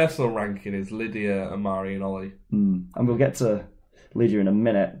Omari. My personal ranking is Lydia, Omari, and Ollie. And we'll get to Lydia in a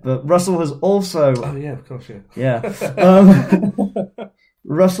minute. But Russell has also... Oh, yeah, of course, yeah. Yeah.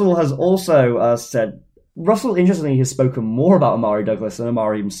 Russell has also said... Russell, interestingly, has spoken more about Omari Douglas than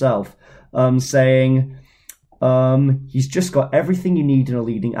Omari himself, saying... he's just got everything you need in a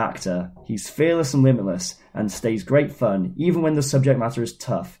leading actor. He's fearless and limitless, and stays great fun, even when the subject matter is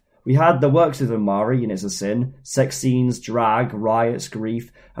tough. We had the works with Omari in It's a Sin, sex scenes, drag, riots,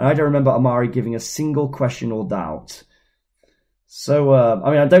 grief, and I don't remember Omari giving a single question or doubt. So,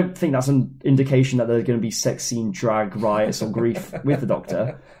 I mean, I don't think that's an indication that there's going to be sex scene, drag, riots, or grief with the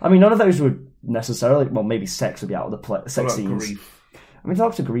Doctor. I mean, none of those would necessarily... Well, maybe sex would be out of the sex scenes. Grief? I mean,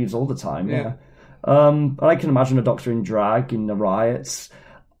 Doctor grieves all the time, yeah. I can imagine a Doctor in drag, in the riots...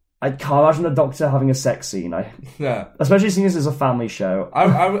 I can't imagine a Doctor having a sex scene. Especially seeing this as a family show.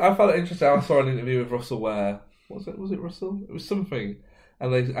 I found it interesting. I saw an interview with Russell where... Was it Russell? It was something.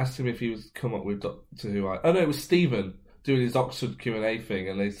 And they asked him if he was come up with Doctor Who. Oh, no, it was Stephen doing his Oxford Q&A thing.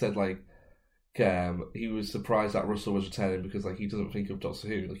 And they said, he was surprised that Russell was returning because, he doesn't think of Doctor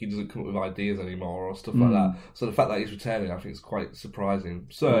Who. He doesn't come up with ideas anymore or stuff like that. So the fact that he's returning, I think, is quite surprising.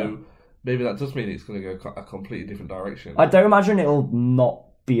 So maybe that does mean it's going to go a completely different direction. I don't imagine it'll not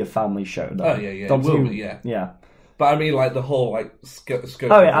be a family show, though. Oh, yeah. It will be, yeah. Yeah. But I mean, the whole, scope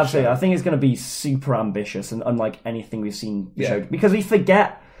Oh, yeah, absolutely. Show. I think it's going to be super ambitious and unlike anything we've seen the show. Because we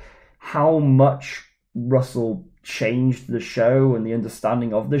forget how much Russell changed the show and the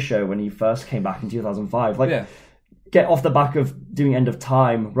understanding of the show when he first came back in 2005. Get off the back of doing End of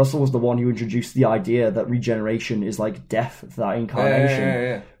Time, Russell was the one who introduced the idea that regeneration is like death for that incarnation.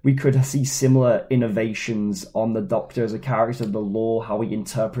 Yeah. We could see similar innovations on the Doctor as a character, the lore, how we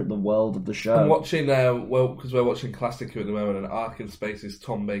interpret the world of the show. I'm watching, because we're watching Classic Who at the moment, and Ark in Space is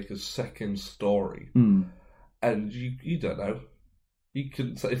Tom Baker's second story. And you don't know. You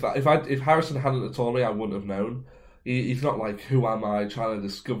couldn't say, if Harrison hadn't told me, I wouldn't have known. He's not who am I, trying to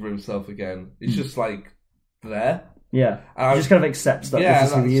discover himself again. It's just there. Yeah, he just kind of accepts that this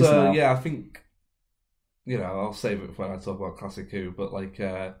is who he is now. Yeah, I think, I'll save it for when I talk about Classic Who, but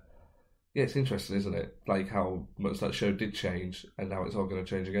it's interesting, isn't it? How much that show did change, and now it's all going to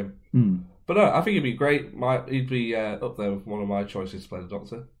change again. But no, I think it'd be great. He'd be up there with one of my choices to play the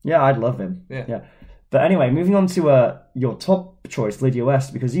Doctor. Yeah, I'd love him. Yeah. But anyway, moving on to your top choice, Lydia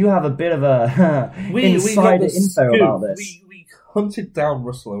West, because you have a bit of a insider info about this. We hunted down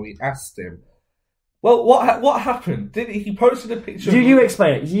Russell and we asked him, well, what happened? Did he posted a picture? You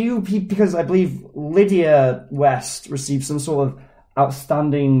explain it? Because I believe Lydia West received some sort of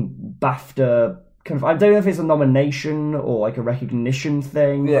outstanding BAFTA kind of. I don't know if it's a nomination or a recognition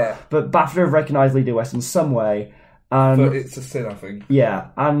thing. Yeah. But BAFTA have recognised Lydia West in some way. But It's a Sin, I think. Yeah,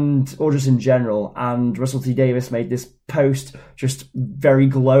 or just in general. And Russell T Davies made this post just very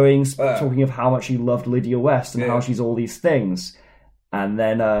glowing, talking of how much he loved Lydia West and how she's all these things. And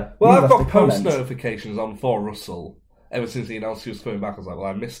then, I've got post notifications on for Russell ever since he announced he was coming back. I was like, well,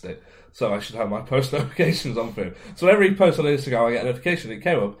 I missed it, so I should have my post notifications on for him. So every post on Instagram, I get a notification. It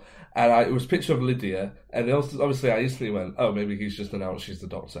came up, and it was a picture of Lydia, and obviously I instantly went, oh, maybe he's just announced she's the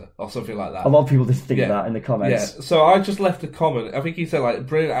Doctor or something like that. A lot of people just think that in the comments. Yeah, so I just left a comment. I think he said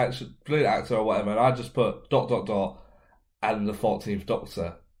brilliant actor or whatever, and I just put ... and the 14th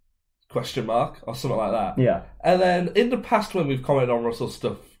Doctor. ? Or something like that. Yeah. And then in the past, when we've commented on Russell's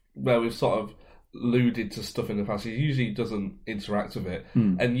stuff, where we've sort of alluded to stuff in the past, he usually doesn't interact with it.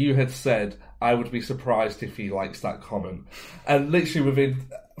 And you had said, I would be surprised if he likes that comment. And literally within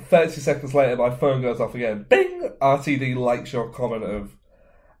 30 seconds later, my phone goes off again. Bing! RTD likes your comment of,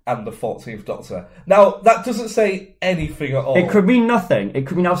 and the 14th Doctor. Now, that doesn't say anything at all. It could mean nothing. It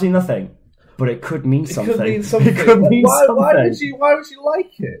could mean absolutely nothing. But it could mean something. It could mean something. It could mean something. Why would you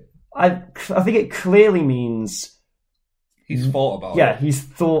like it? I think it clearly means... He's thought about it. Yeah, he's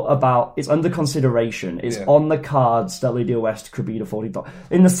thought about... It's under consideration. It's on the cards that Lydia West could be the 14th Doctor.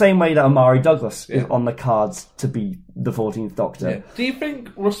 In the same way that Amari Douglas is on the cards to be the 14th Doctor. Yeah. Do you think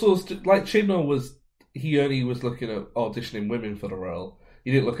Russell's... Like, Chibnall was... He only was looking at auditioning women for the role.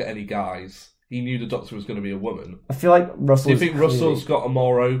 He didn't look at any guys. He knew the Doctor was going to be a woman. I feel like Russell... Do you think Russell's got a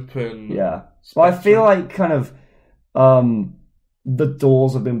more open... Yeah. Well, I feel like kind of... the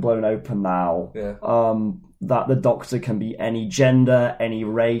doors have been blown open now. Yeah. That the Doctor can be any gender, any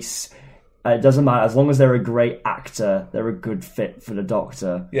race. It doesn't matter. As long as they're a great actor, they're a good fit for the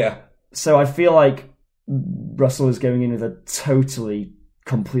Doctor. Yeah. So I feel like Russell is going in with a totally,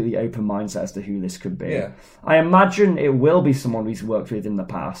 completely open mindset as to who this could be. Yeah. I imagine it will be someone he's worked with in the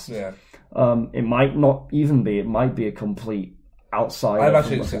past. Yeah. It might not even be. It might be a complete outsider. I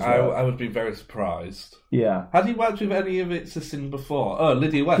imagine I would be very surprised. Yeah. Had he worked with any of its sisters before? Oh,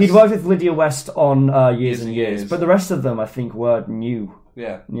 Lydia West. He'd worked with Lydia West on Years and Years, but the rest of them, I think, were new.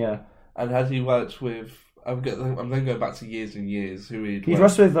 Yeah. Yeah. And had he worked with... I'm then going back to Years and Years, who he'd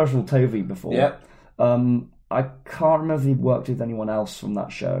worked with Russell Tovey before. Yeah. I can't remember if he'd worked with anyone else from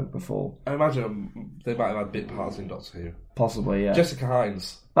that show before. I imagine they might have had bit parts in Doctor Who. Possibly, yeah. Jessica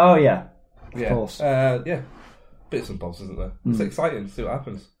Hines. Oh, yeah. Of course. Yeah. Bits and bobs, isn't there? It's exciting to see what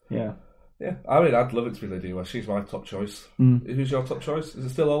happens. Yeah. Yeah. I mean, I'd love it to be Lydia West. She's my top choice. Who's your top choice? Is it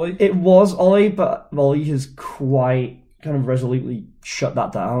still Ollie? It was Ollie, but Ollie has quite kind of resolutely shut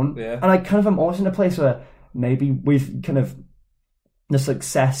that down. Yeah. And I kind of am always in a place where maybe with kind of the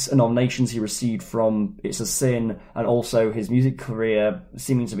success and nominations he received from It's a Sin and also his music career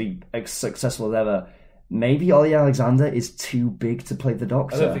seeming to be as successful as ever, maybe Ollie Alexander is too big to play the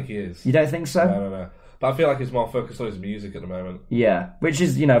Doctor. I don't think he is. You don't think so? No. But I feel like he's more focused on his music at the moment. Yeah, which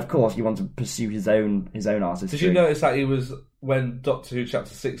is, of course, you want to pursue his own artistry. Did you notice that he was, when Doctor Who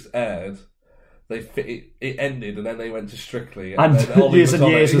Chapter 6 aired, it ended and then they went to Strictly. And Years and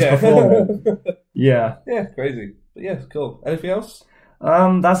Years was performing. Yeah. Yeah, crazy. But yeah, cool. Anything else?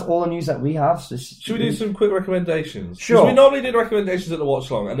 That's all the news that we have. So should we do some quick recommendations? Sure. We normally do recommendations at the watch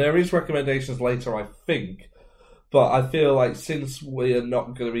long, and there is recommendations later, I think. But I feel like since you're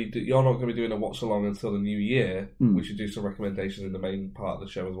not going to be doing a watch along until the new year, we should do some recommendations in the main part of the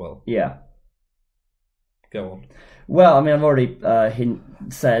show as well. Yeah. Go on. Well, I mean, I've already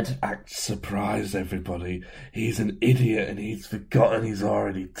said... Act surprised, everybody. He's an idiot and he's forgotten he's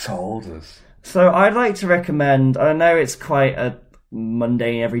already told us. So I'd like to recommend... I know it's quite a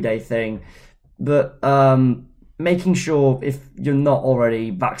mundane, everyday thing, but making sure if you're not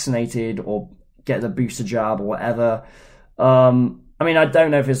already vaccinated or get the booster jab or whatever... I mean, I don't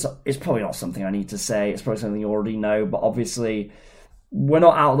know if it's probably not something I need to say. It's probably something you already know, but obviously... We're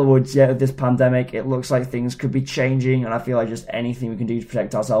not out of the woods yet with this pandemic. It looks like things could be changing, and I feel like just anything we can do to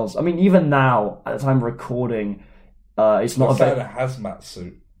protect ourselves. I mean, even now, at the time of recording, it's not about... You're sat in a hazmat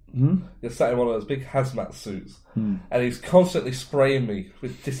suit. You're sat in one of those big hazmat suits, and he's constantly spraying me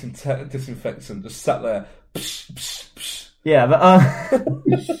with disinfectant, just sat there. Psh, psh, psh. Yeah, but...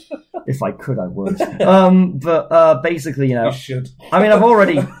 if I could, I would. But basically, You should. I mean, I've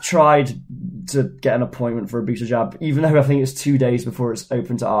already tried to get an appointment for a booster jab, even though I think it's 2 days before it's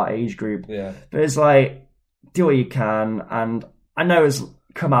open to our age group. Yeah. But it's like, do what you can, and I know it's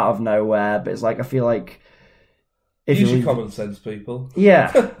come out of nowhere, but it's like, I feel like... Use your common sense, people.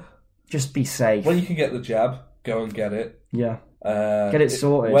 Yeah. Just be safe. When you can get the jab, go and get it. Yeah. Get it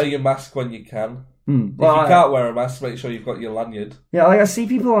sorted. Wear your mask when you can. Well, if you can't wear a mask, make sure you've got your lanyard. Yeah, like I see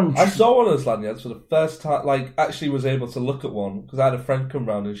people on... I saw one of those lanyards for the first time, actually was able to look at one, because I had a friend come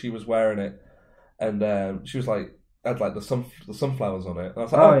round and she was wearing it, and she was like, had the sunflowers on it, and I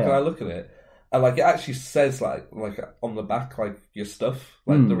was like, can I look at it? And it actually says like on the back, your stuff,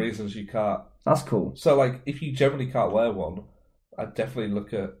 the reasons you can't. That's cool. So if you generally can't wear one, I'd definitely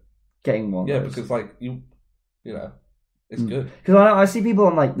look at getting one. Yeah, because it's good. Because I see people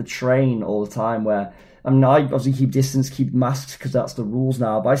on the train all the time where, I mean, I obviously keep distance, keep masks because that's the rules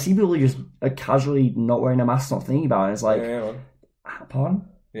now, but I see people who just are casually not wearing a mask, not thinking about it. It's like, pardon?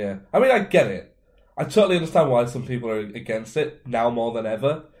 Yeah. I mean, I get it. I totally understand why some people are against it now more than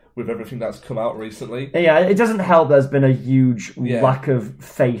ever with everything that's come out recently. Yeah, it doesn't help there's been a huge lack of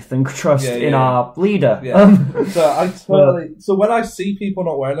faith and trust in our leader. Yeah. So when I see people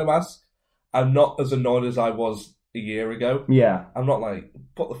not wearing a mask, I'm not as annoyed as I was a year ago. Yeah. I'm not like,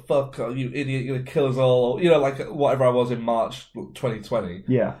 what the fuck, are you idiot, you're going to kill us all, or, like whatever I was in March 2020.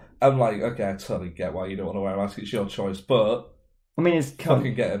 Yeah. I'm like, okay, I totally get why you don't want to wear a mask, it's your choice, but I mean, it's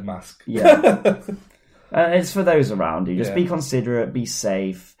fucking get a mask. Yeah. It's for those around you. Just Yeah. be considerate, be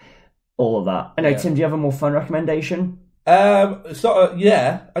safe, all of that. I know, Tim, do you have a more fun recommendation? It's not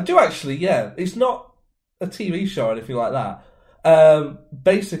I do actually, yeah. It's not a TV show or anything like that.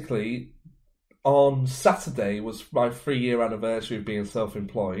 Basically, on Saturday was my 3-year anniversary of being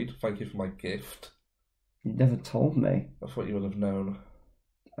self-employed. Thank you for my gift. You never told me. I thought you would have known.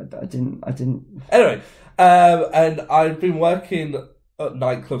 I didn't. Anyway, and I've been working at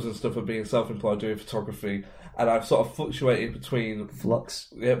nightclubs and stuff and being self-employed doing photography, and I've sort of fluctuated between...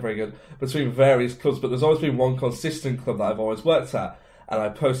 Flux. Yeah, very good. Between various clubs, but there's always been one consistent club that I've always worked at, and I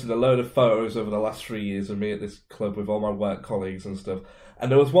posted a load of photos over the last 3 years of me at this club with all my work colleagues and stuff. And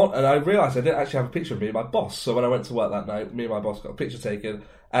there was one, and I realised I didn't actually have a picture of me and my boss, so when I went to work that night, me and my boss got a picture taken,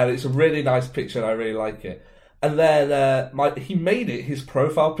 and it's a really nice picture, and I really like it. And then he made it his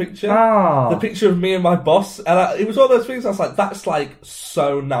profile picture, the picture of me and my boss, and it was one of those things I was like, that's like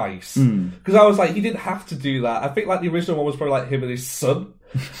so nice, because I was like, he didn't have to do that. I think like the original one was probably like him and his son,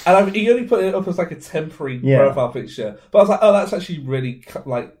 and he only put it up as like a temporary profile picture. But I was like, oh, that's actually really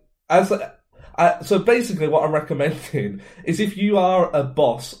like so basically what I'm recommending is if you are a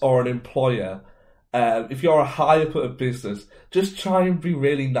boss or an employer. If you're a high up at a business, just try and be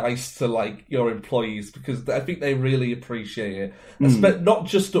really nice to like your employees, because I think they really appreciate it. Not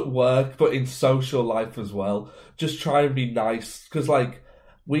just at work, but in social life as well. Just try and be nice, because like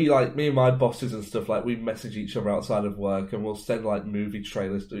me and my bosses and stuff, like we message each other outside of work, and we'll send like movie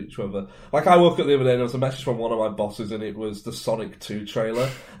trailers to each other. Like I woke up the other day and there was a message from one of my bosses, and it was the Sonic 2 trailer.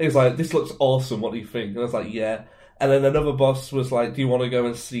 He was like, "This looks awesome. What do you think?" And I was like, "Yeah." And then another boss was like, "Do you want to go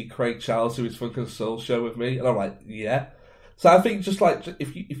and see Craig Charles do his Funk and Soul show with me?" And I'm like, "Yeah." So I think just like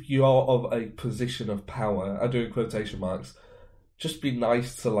if you are of a position of power, I do in quotation marks, just be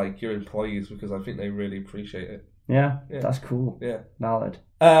nice to like your employees, because I think they really appreciate it. Yeah, that's cool. Yeah, valid.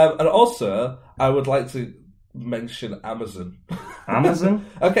 And also, I would like to mention Amazon. Amazon?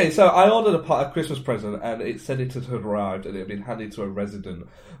 Okay, so I ordered a Christmas present, and it said it had arrived and it had been handed to a resident,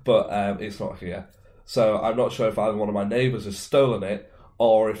 but it's not here. So I'm not sure if either one of my neighbours has stolen it,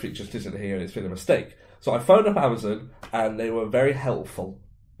 or if it just isn't here and it's been a mistake. So I phoned up Amazon, and they were very helpful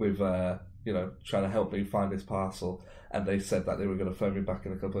with, trying to help me find this parcel. And they said that they were going to phone me back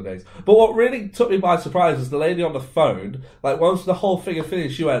in a couple of days. But what really took me by surprise was the lady on the phone, like once the whole thing had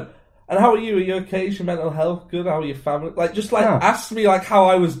finished, she went, "And how are you? Are you okay? Is your mental health good? How are your family?" Like, just like asked me like how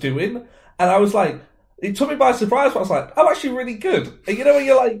I was doing. And I was like, it took me by surprise, but I was like, I'm actually really good. And you know when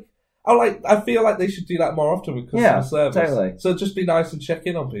you're like, I feel like they should do that more often with customer service. Totally. So just be nice and check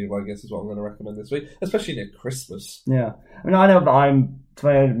in on people, I guess, is what I'm going to recommend this week, especially near Christmas. Yeah. I mean, I know that to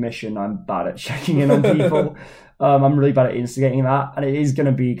my own admission, I'm bad at checking in on people. I'm really bad at instigating that. And it is going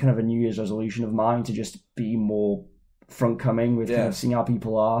to be kind of a New Year's resolution of mine to just be more front-coming with kind of seeing how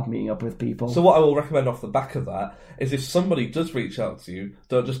people are, meeting up with people. So what I will recommend off the back of that is if somebody does reach out to you,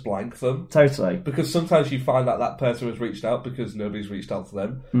 don't just blank them. Totally. Because sometimes you find that person has reached out because nobody's reached out to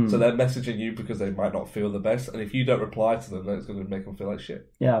them. So they're messaging you because they might not feel the best. And if you don't reply to them, then it's going to make them feel like shit.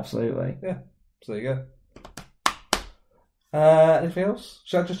 Yeah, absolutely. Yeah. So there you go. Anything else?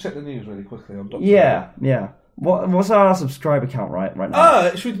 Should I just check the news really quickly on Dr. Yeah. What's our subscriber count right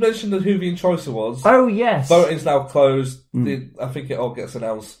now? Should we mention the Whovian Choice Awards? Oh, yes. Voting's now closed. I think it all gets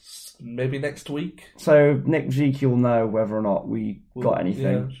announced maybe next week. So Nick Zeke will know whether or not we got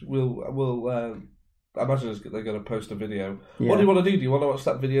anything. Yeah, we'll I imagine they're going to post a video. Yeah. What do you want to do? Do you want to watch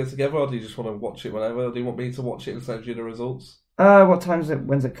that video together, or do you just want to watch it whenever? Or do you want me to watch it and send you the results? What time is it?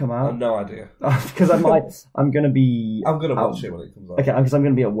 When's it come I out? have no idea. Because I'm going to be... I'm going to watch it when it comes out. Okay, because I'm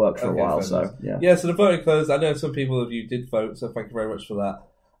going to be at work for a while, so... Yeah, so the voting closed. I know some people of you did vote, so thank you very much for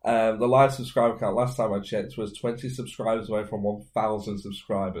that. The live subscriber count, last time I checked, was 20 subscribers away from 1,000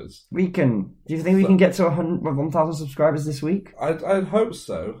 subscribers. Do you think we can get to 1,000 subscribers this week? I'd hope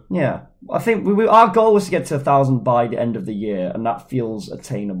so. Yeah. I think our goal was to get to 1,000 by the end of the year, and that feels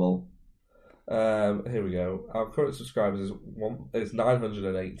attainable. Here we go. Our current subscribers is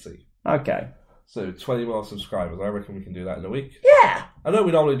 980. Okay. So 20 more subscribers. I reckon we can do that in a week. Yeah! I know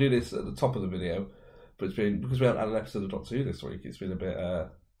we normally do this at the top of the video, but it's been, because we haven't had an episode of Doctor Who this week, it's been a bit of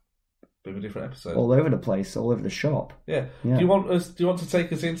a different episode. All over the place, all over the shop. Yeah. Do you want to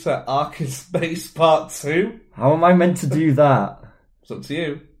take us into Ark in Space Part 2? How am I meant to do that? It's up to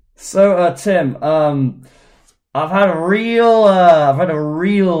you. So, Tim, I've had a real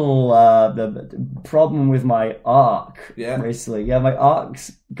problem with my arc recently. Yeah, my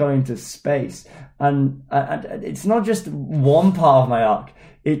arc's going into space, and it's not just one part of my arc;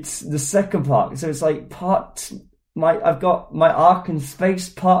 it's the second part. So it's like I've got my arc in space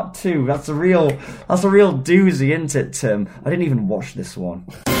part 2. That's a real doozy, isn't it, Tim? I didn't even watch this one.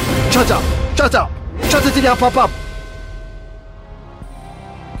 Shut up! Shut up! Shut it down, pop up!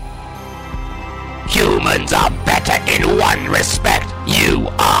 Humans are better in one respect. You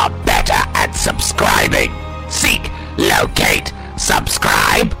are better at subscribing. Seek, locate,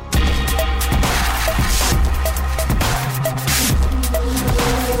 subscribe.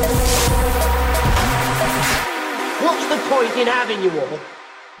 What's the point in having you all?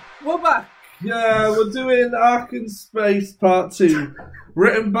 We're back. Yeah, we're doing Ark in Space Part 2.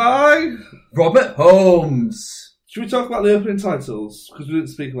 Written by Robert Holmes. Should we talk about the opening titles? Because we didn't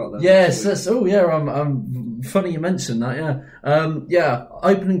speak about them. Yes, funny you mentioned that, yeah.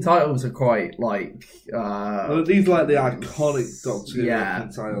 Opening titles are quite, like... well, these are like the iconic Doctor Who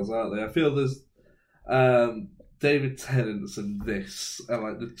opening titles, aren't they? I feel there's David Tennant's and this are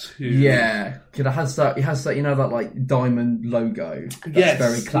like the two... Yeah, because it has that, that, like, diamond logo. That's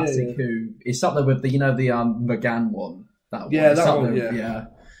very classic Who. It's up there with the McGann one. That one. Yeah, that one, yeah.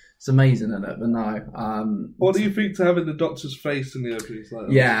 It's amazing, isn't it? But no. What do you think to having the Doctor's face in the opening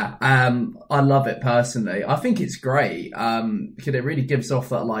title? Yeah, I love it personally. I think it's great because it really gives off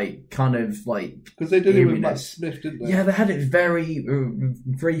that because they did it with Matt Smith, didn't they? Yeah, they had it very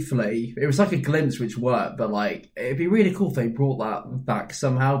briefly. It was like a glimpse which worked, but it'd be really cool if they brought that back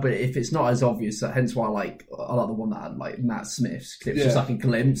somehow. But if it's not as obvious, hence why I like the one that had Matt Smith's clips, just like a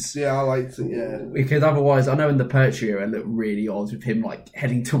glimpse. Yeah, I liked it. Yeah, because otherwise, I know in the Pertwee era it looked really odd with him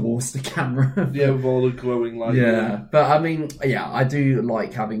heading towards the camera. Yeah, with all the glowing light. Yeah, but I mean, I do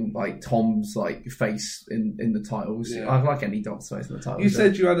like having Tom's face in the titles. Yeah. I like any Doc's face in the titles. You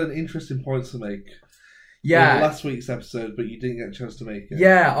said you had an interesting point to make. Yeah, last week's episode, but you didn't get a chance to make it.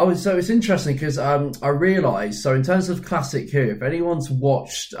 Yeah, so it's interesting because I realised. So in terms of classic Who, if anyone's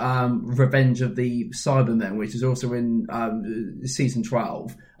watched Revenge of the Cybermen, which is also in season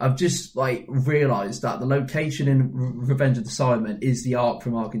 12. I've just realised that the location in Revenge of the Cybermen is the Ark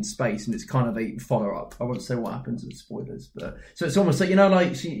from Ark in Space, and it's kind of a follow-up. I won't say what happens with spoilers, but so it's almost she's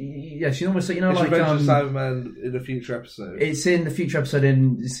almost Revenge of the Cybermen in a future episode. It's in the future episode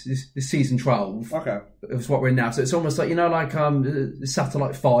in season 12. Okay, it's what we're in now. So it's almost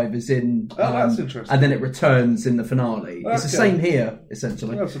Satellite 5 is in. That's interesting. And then it returns in the finale. Okay. It's the same here,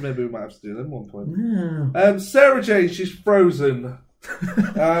 essentially. Well, so maybe we might have to do them at one point. Yeah. Sarah Jane, she's frozen.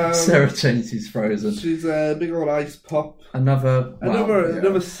 Sarah Jane, she's frozen. She's a big old ice pop.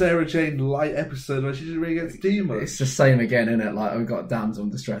 Another Sarah Jane light episode where she just really gets demons. It's the same again, isn't it? We've got damsel in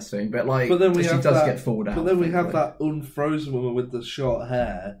distress thing, but then she does get fall down. But then we have that unfrozen woman with the short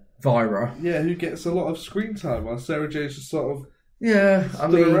hair, Vira. Yeah, who gets a lot of screen time while Sarah Jane's just sort of. Yeah,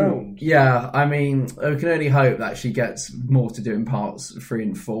 around. Yeah, I mean, we can only hope that she gets more to do in parts 3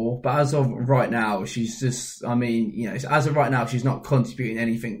 and 4. But as of right now, she's just, as of right now, she's not contributing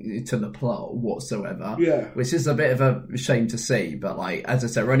anything to the plot whatsoever. Yeah. Which is a bit of a shame to see. But as I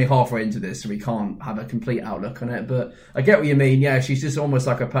said, we're only halfway into this, so we can't have a complete outlook on it. But I get what you mean. Yeah, she's just almost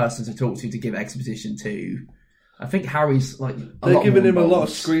like a person to talk to give exposition to. I think Harry's they're giving him a lot of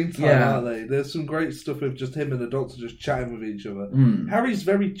screen time, aren't they? There's some great stuff with just him and the Doctor just chatting with each other. Harry's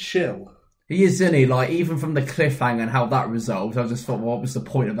very chill. He is, isn't he? Even from the cliffhanger and how that resolved, I just thought, well, what was the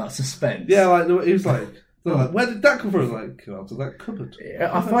point of that suspense? Yeah, he was where did that come from? I was come out of that cupboard.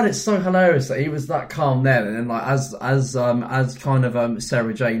 I find it so hilarious that he was that calm then, and then as kind of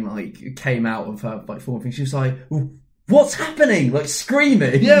Sarah Jane came out of her form thing, she was like, what's happening?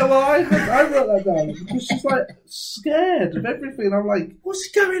 Screaming. Yeah, well, I wrote that down because she's scared of everything. I'm like, what's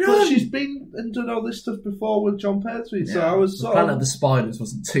going on? But she's been and done all this stuff before with John Pertwee, so I was sort Planet of the Spiders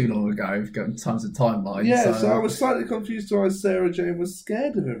wasn't too long ago. We've got tons of timelines. Yeah, so I was slightly confused to why Sarah Jane was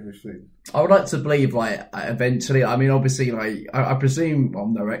scared of everything. I would like to believe, eventually, obviously, I presume,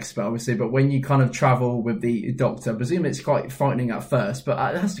 I'm no expert, obviously, but when you kind of travel with the Doctor, I presume it's quite frightening at first, but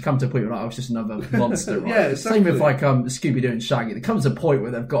it has to come to a point where I was just another monster, right? Yeah, exactly. Same with, Scooby-Doo and Shaggy. There comes a point where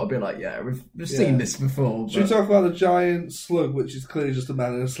they've got to be we've seen this before. Should we talk about the giant slug, which is clearly just a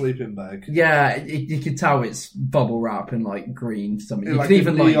man in a sleeping bag? Yeah, you can tell it's bubble wrap and, green something. You can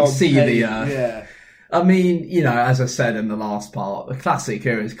even, see the... yeah. I mean, as I said in the last part, the classic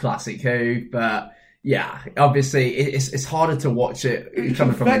Who is classic Who, but yeah, obviously it's harder to watch it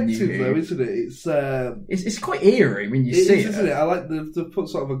coming from a new Who. Though, isn't it? It's quite eerie when you see it. Isn't it? I like they've put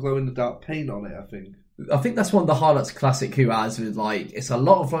sort of a glow in the dark paint on it. I think I think that's one of the highlights Classic Who has with like it's a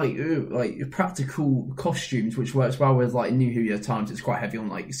lot of like practical costumes, which works well with like New Who at times. It's quite heavy on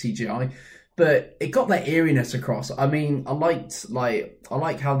like CGI, but it got that eeriness across. I mean, I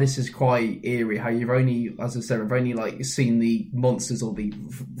like how this is quite eerie. How you've only, as I said, we've only like seen the monsters or the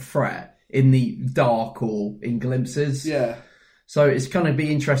threat in the dark or in glimpses. Yeah. So it's going to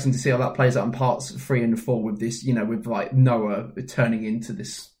be interesting to see how that plays out in parts 3 and 4 with this, with like Noah turning into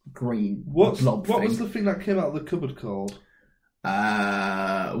this green blob thing. What was the thing that came out of the cupboard called?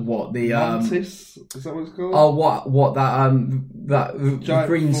 What the Mantis? Is that what it's called? Oh, what that giant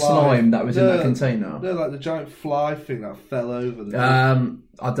green fly. slime that was in that container? No, like the giant fly thing that fell over.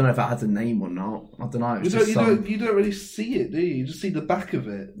 I don't know if that has a name or not. I don't know. You don't really see it, do you? You just see the back of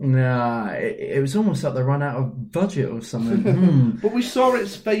it. Nah, it was almost like they ran out of budget or something. But we saw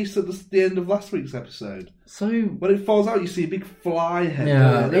its face at the end of last week's episode. So when it falls out, you see a big fly head.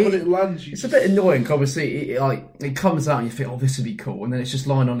 Yeah, and then when it lands, it's a bit annoying. Obviously, it comes out and you think, "Oh, this would be cool," and then it's just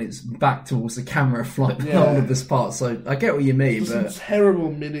lying on its back towards the camera, like the whole of this part. So I get what you mean, but some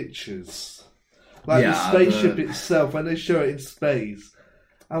terrible miniatures, like the spaceship itself. When they show it in space,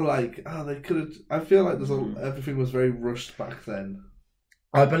 I'm like, oh, they could have. I feel like everything was very rushed back then.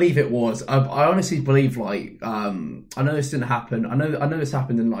 I believe it was. I honestly believe, like, I know this didn't happen. I know this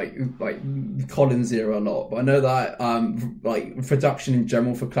happened in like Collins era a lot, but I know that like production in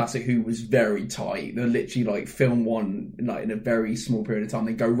general for Classic Who was very tight. They literally like film one like in a very small period of time,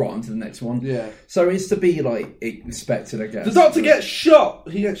 then go right on to the next one. Yeah. So it's to be like expected, I guess. The Doctor gets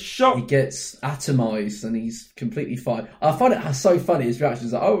shot. He gets shot. He gets atomized, and he's completely fine. I find it so funny his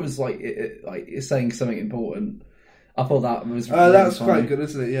reactions. I was like saying something important. I thought that was really that's funny. quite good,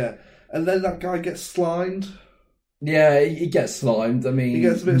 isn't it? Yeah. And then that guy gets slimed. Yeah, he gets slimed. I mean, he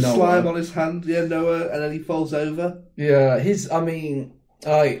gets a bit of slime on his hand. Yeah, Noah, and then he falls over. Yeah,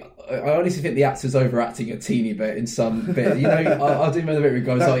 I honestly think the actor's overacting a teeny bit in some bit. I do remember the bit where he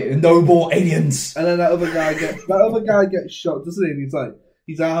goes like, "No more aliens." And then that other guy gets shot, doesn't he? And he's like,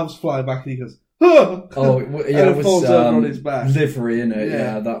 his arms fly back, and he goes, "Oh, yeah, it was falls over on his back." Livery, innit?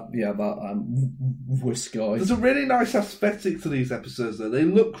 Yeah, that wuss guy. There's a really nice aesthetic to these episodes, though. They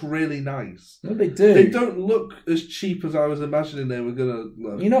look really nice. No, they do. They don't look as cheap as I was imagining they were gonna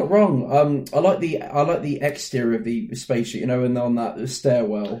look. You're not wrong. I like the exterior of the spaceship. And on that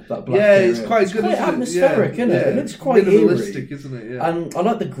stairwell, that black area. It's quite good. It's quite atmospheric, isn't it? It looks quite minimalistic, eerie, isn't it? Yeah. And I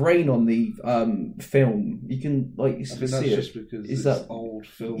like the grain on the film. You can I think that's see just because it's old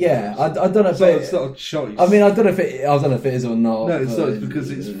film. Yeah, I don't know if it's not a choice. I mean, I don't know if it is or not. No, it's not. It's because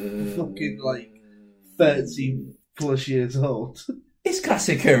it's fucking like 30 plus years old. It's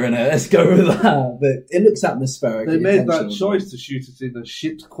Classic Who, isn't it? Let's go with that. But it looks atmospheric. They made that choice to shoot it in a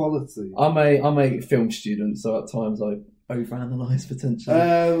ship's quality. I'm a film student, so at times I overanalyze potentially.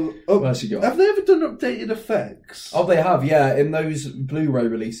 Have they ever done updated effects? Oh, they have, yeah. In those Blu-ray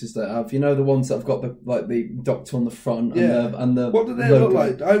releases that have, the ones that have got the Doctor on the front and the what do they look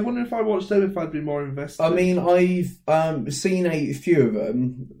like? I wonder if I watched them if I'd be more invested. I mean, I've seen a few of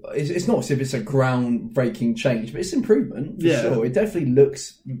them. It's not as if it's a groundbreaking change, but it's improvement for sure. It definitely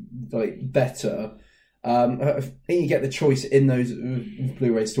looks like better. I think you get the choice in those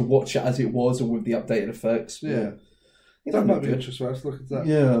Blu-rays to watch it as it was or with the updated effects. Yeah. That might be interesting. Let's look at that.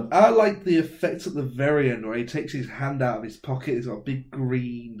 Yeah. I like the effects at the very end where he takes his hand out of his pocket. He's got a big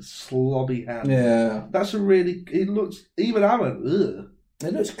green slobby hand. Yeah. That's it looks, even I went, ugh.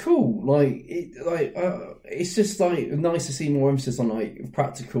 It looks cool. It's just nice to see more emphasis on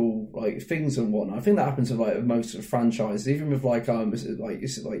practical things and whatnot. I think that happens with most franchises, even with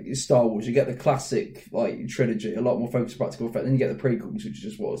Star Wars. You get the classic trilogy, a lot more focused on practical effects, then you get the prequels, which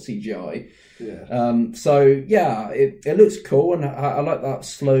is just CGI. Yeah. So yeah, it looks cool, and I like that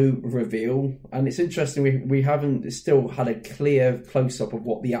slow reveal. And it's interesting we haven't still had a clear close up of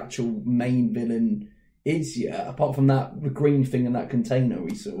what the actual main villain is yet, apart from that green thing in that container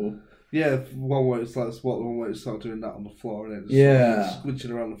we saw. Yeah, one where it's like the one where it started doing that on the floor and then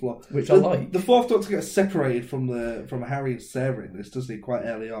squinching around the floor, which I like. The fourth Doctor gets separated from Harry and Sarah in this, doesn't he? Quite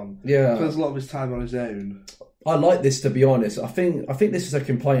early on. Yeah, spends a lot of his time on his own. I like this, to be honest. I think this is a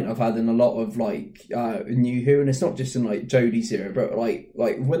complaint I've had in a lot of New Who, and it's not just in Jodie's era, but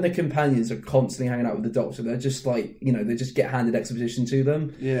when the companions are constantly hanging out with the Doctor, they're just they just get handed exposition to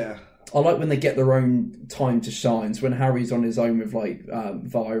them. Yeah. I like when they get their own time to shine. So when Harry's on his own with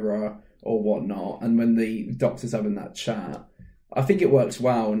Vira or whatnot, and when the Doctor's having that chat, I think it works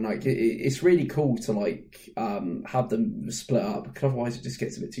well. And it's really cool to have them split up, because otherwise it just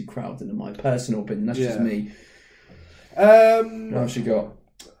gets a bit too crowded. In my personal opinion, that's just me. What else you got?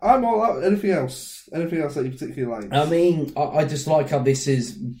 I'm all out. Anything else? Anything else that you particularly like? I mean, I just like how this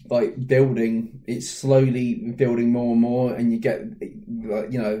is like building. It's slowly building more and more, and you get,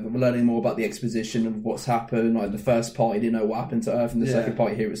 like, you know, learning more about the exposition of what's happened. Like the first part, you didn't know what happened to Earth, and the second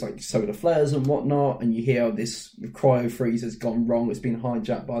part here, it's like solar flares and whatnot, and you hear how this cryo freeze has gone wrong. It's been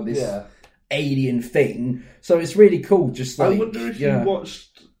hijacked by this alien thing. So it's really cool. Just like, I wonder if you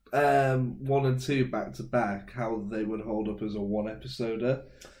watched 1 and 2 back to back, how they would hold up as a one episoder.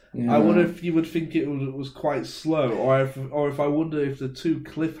 I wonder if you would think it was quite slow, or if I wonder if the 2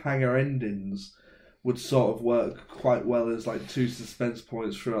 cliffhanger endings would sort of work quite well as like 2 suspense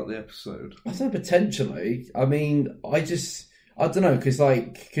points throughout the episode. I think potentially. I mean, I don't know, because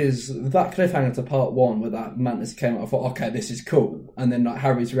that cliffhanger to part 1 where that mantis came out, I thought, okay, this is cool, and then like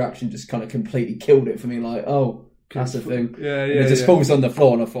Harry's reaction just kind of completely killed it for me. Like, oh, that's the thing. It just falls on the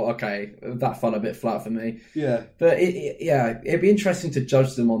floor, and I thought, okay, that fell a bit flat for me. Yeah. But it'd be interesting to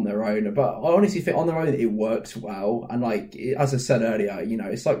judge them on their own. But I honestly think on their own it works well. And like, as I said earlier, you know,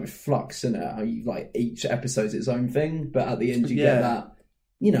 it's like with Flux, isn't it? How you like each episode's its own thing, but at the end you get that,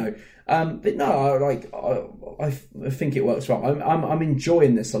 you know. But no, I think it works well. I'm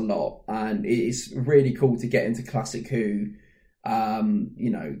enjoying this a lot, and it's really cool to get into Classic Who. You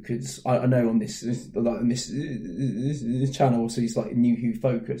know, because I know on this channel, so it's like New Who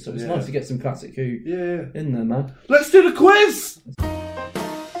focus, so it's nice to get some Classic Who in there, man. Let's do the quiz!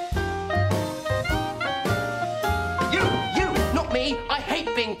 You, not me. I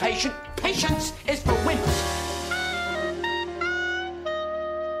hate being patient. Patience is for wimps.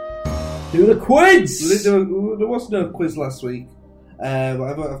 Do the quiz! There was no quiz last week.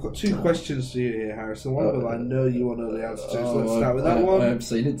 I've got 2 questions for you here, Harrison. One of them I know you want to know the answer to, so let's start with that one.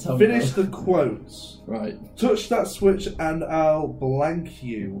 Finish the quotes. Right. Touch that switch and I'll blank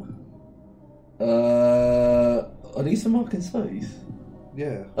you. Are these some Mark and Space?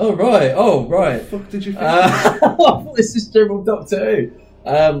 Yeah. Oh, right. What the fuck did you think? I thought this is General Doctor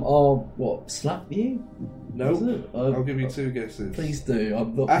Who. Slap you? No. I'll give you 2 guesses. Please do.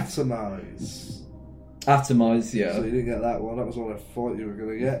 I'm not... Atomize. Atomize, yeah. So you didn't get that one. That was one I thought you were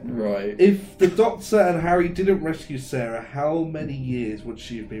going to get. Right. If the Doctor and Harry didn't rescue Sarah, how many years would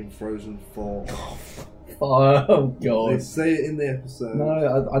she have been frozen for? Oh, God. They say it in the episode.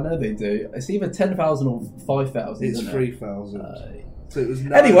 No, I know they do. It's either 10,000 or 5,000. It's 3,000. So it was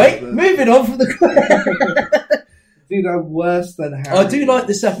anyway, moving on from the... Dude, I'm worse than Harry. I do like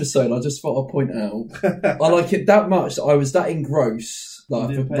this episode. I just thought I'd point out. I like it that much that I was that engrossed.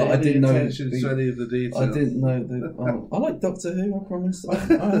 Like, I didn't know to any of the details. I didn't know. I like Doctor Who, I promise. I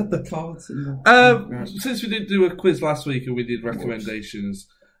had the cards. Since we didn't do a quiz last week and we did recommendations,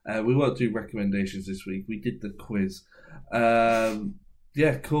 we won't do recommendations this week. We did the quiz.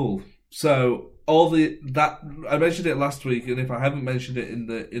 Yeah, cool. So that I mentioned it last week, and if I haven't mentioned it in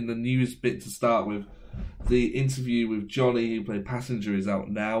the news bit to start with, the interview with Johnny, who played Passenger, is out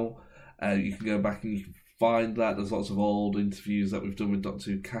now. You can go back and you can find that. There's lots of old interviews that we've done with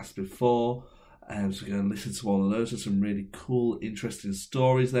Doctor Who cast before, so go and listen to all of those. There's some really cool, interesting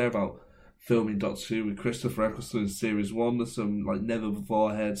stories there about filming Doctor Who with Christopher Eccleston in Series 1. There's some like never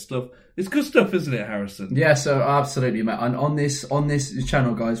before heard stuff. It's good stuff, isn't it, Harrison? Yeah, so absolutely, mate. And on this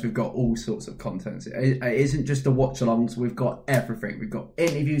channel, guys, we've got all sorts of content. It isn't just the watch-alongs. We've got everything. We've got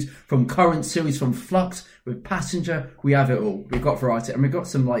interviews from current series, from Flux, with Passenger. We have it all. We've got variety. And we've got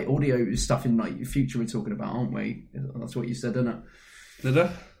some like audio stuff in like future we're talking about, aren't we? That's what you said, isn't it? Did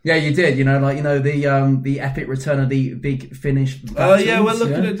I? Yeah, you did. The epic return of the Big Finish battles. Oh, yeah, we're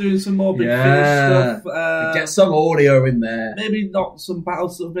looking at doing some more Big Finish stuff. Get some audio in there. Maybe not some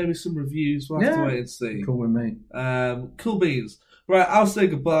battles, maybe some reviews. We'll have to wait and see. Cool with me. Cool beans. Right, I'll say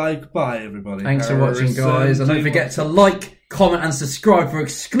goodbye. Goodbye, everybody. Thanks for watching, guys. And don't forget to like, comment, and subscribe for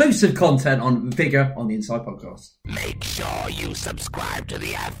exclusive content on Bigger on the Inside Podcast. Make sure you subscribe to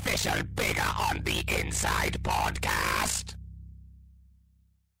the official Bigger on the Inside Podcast.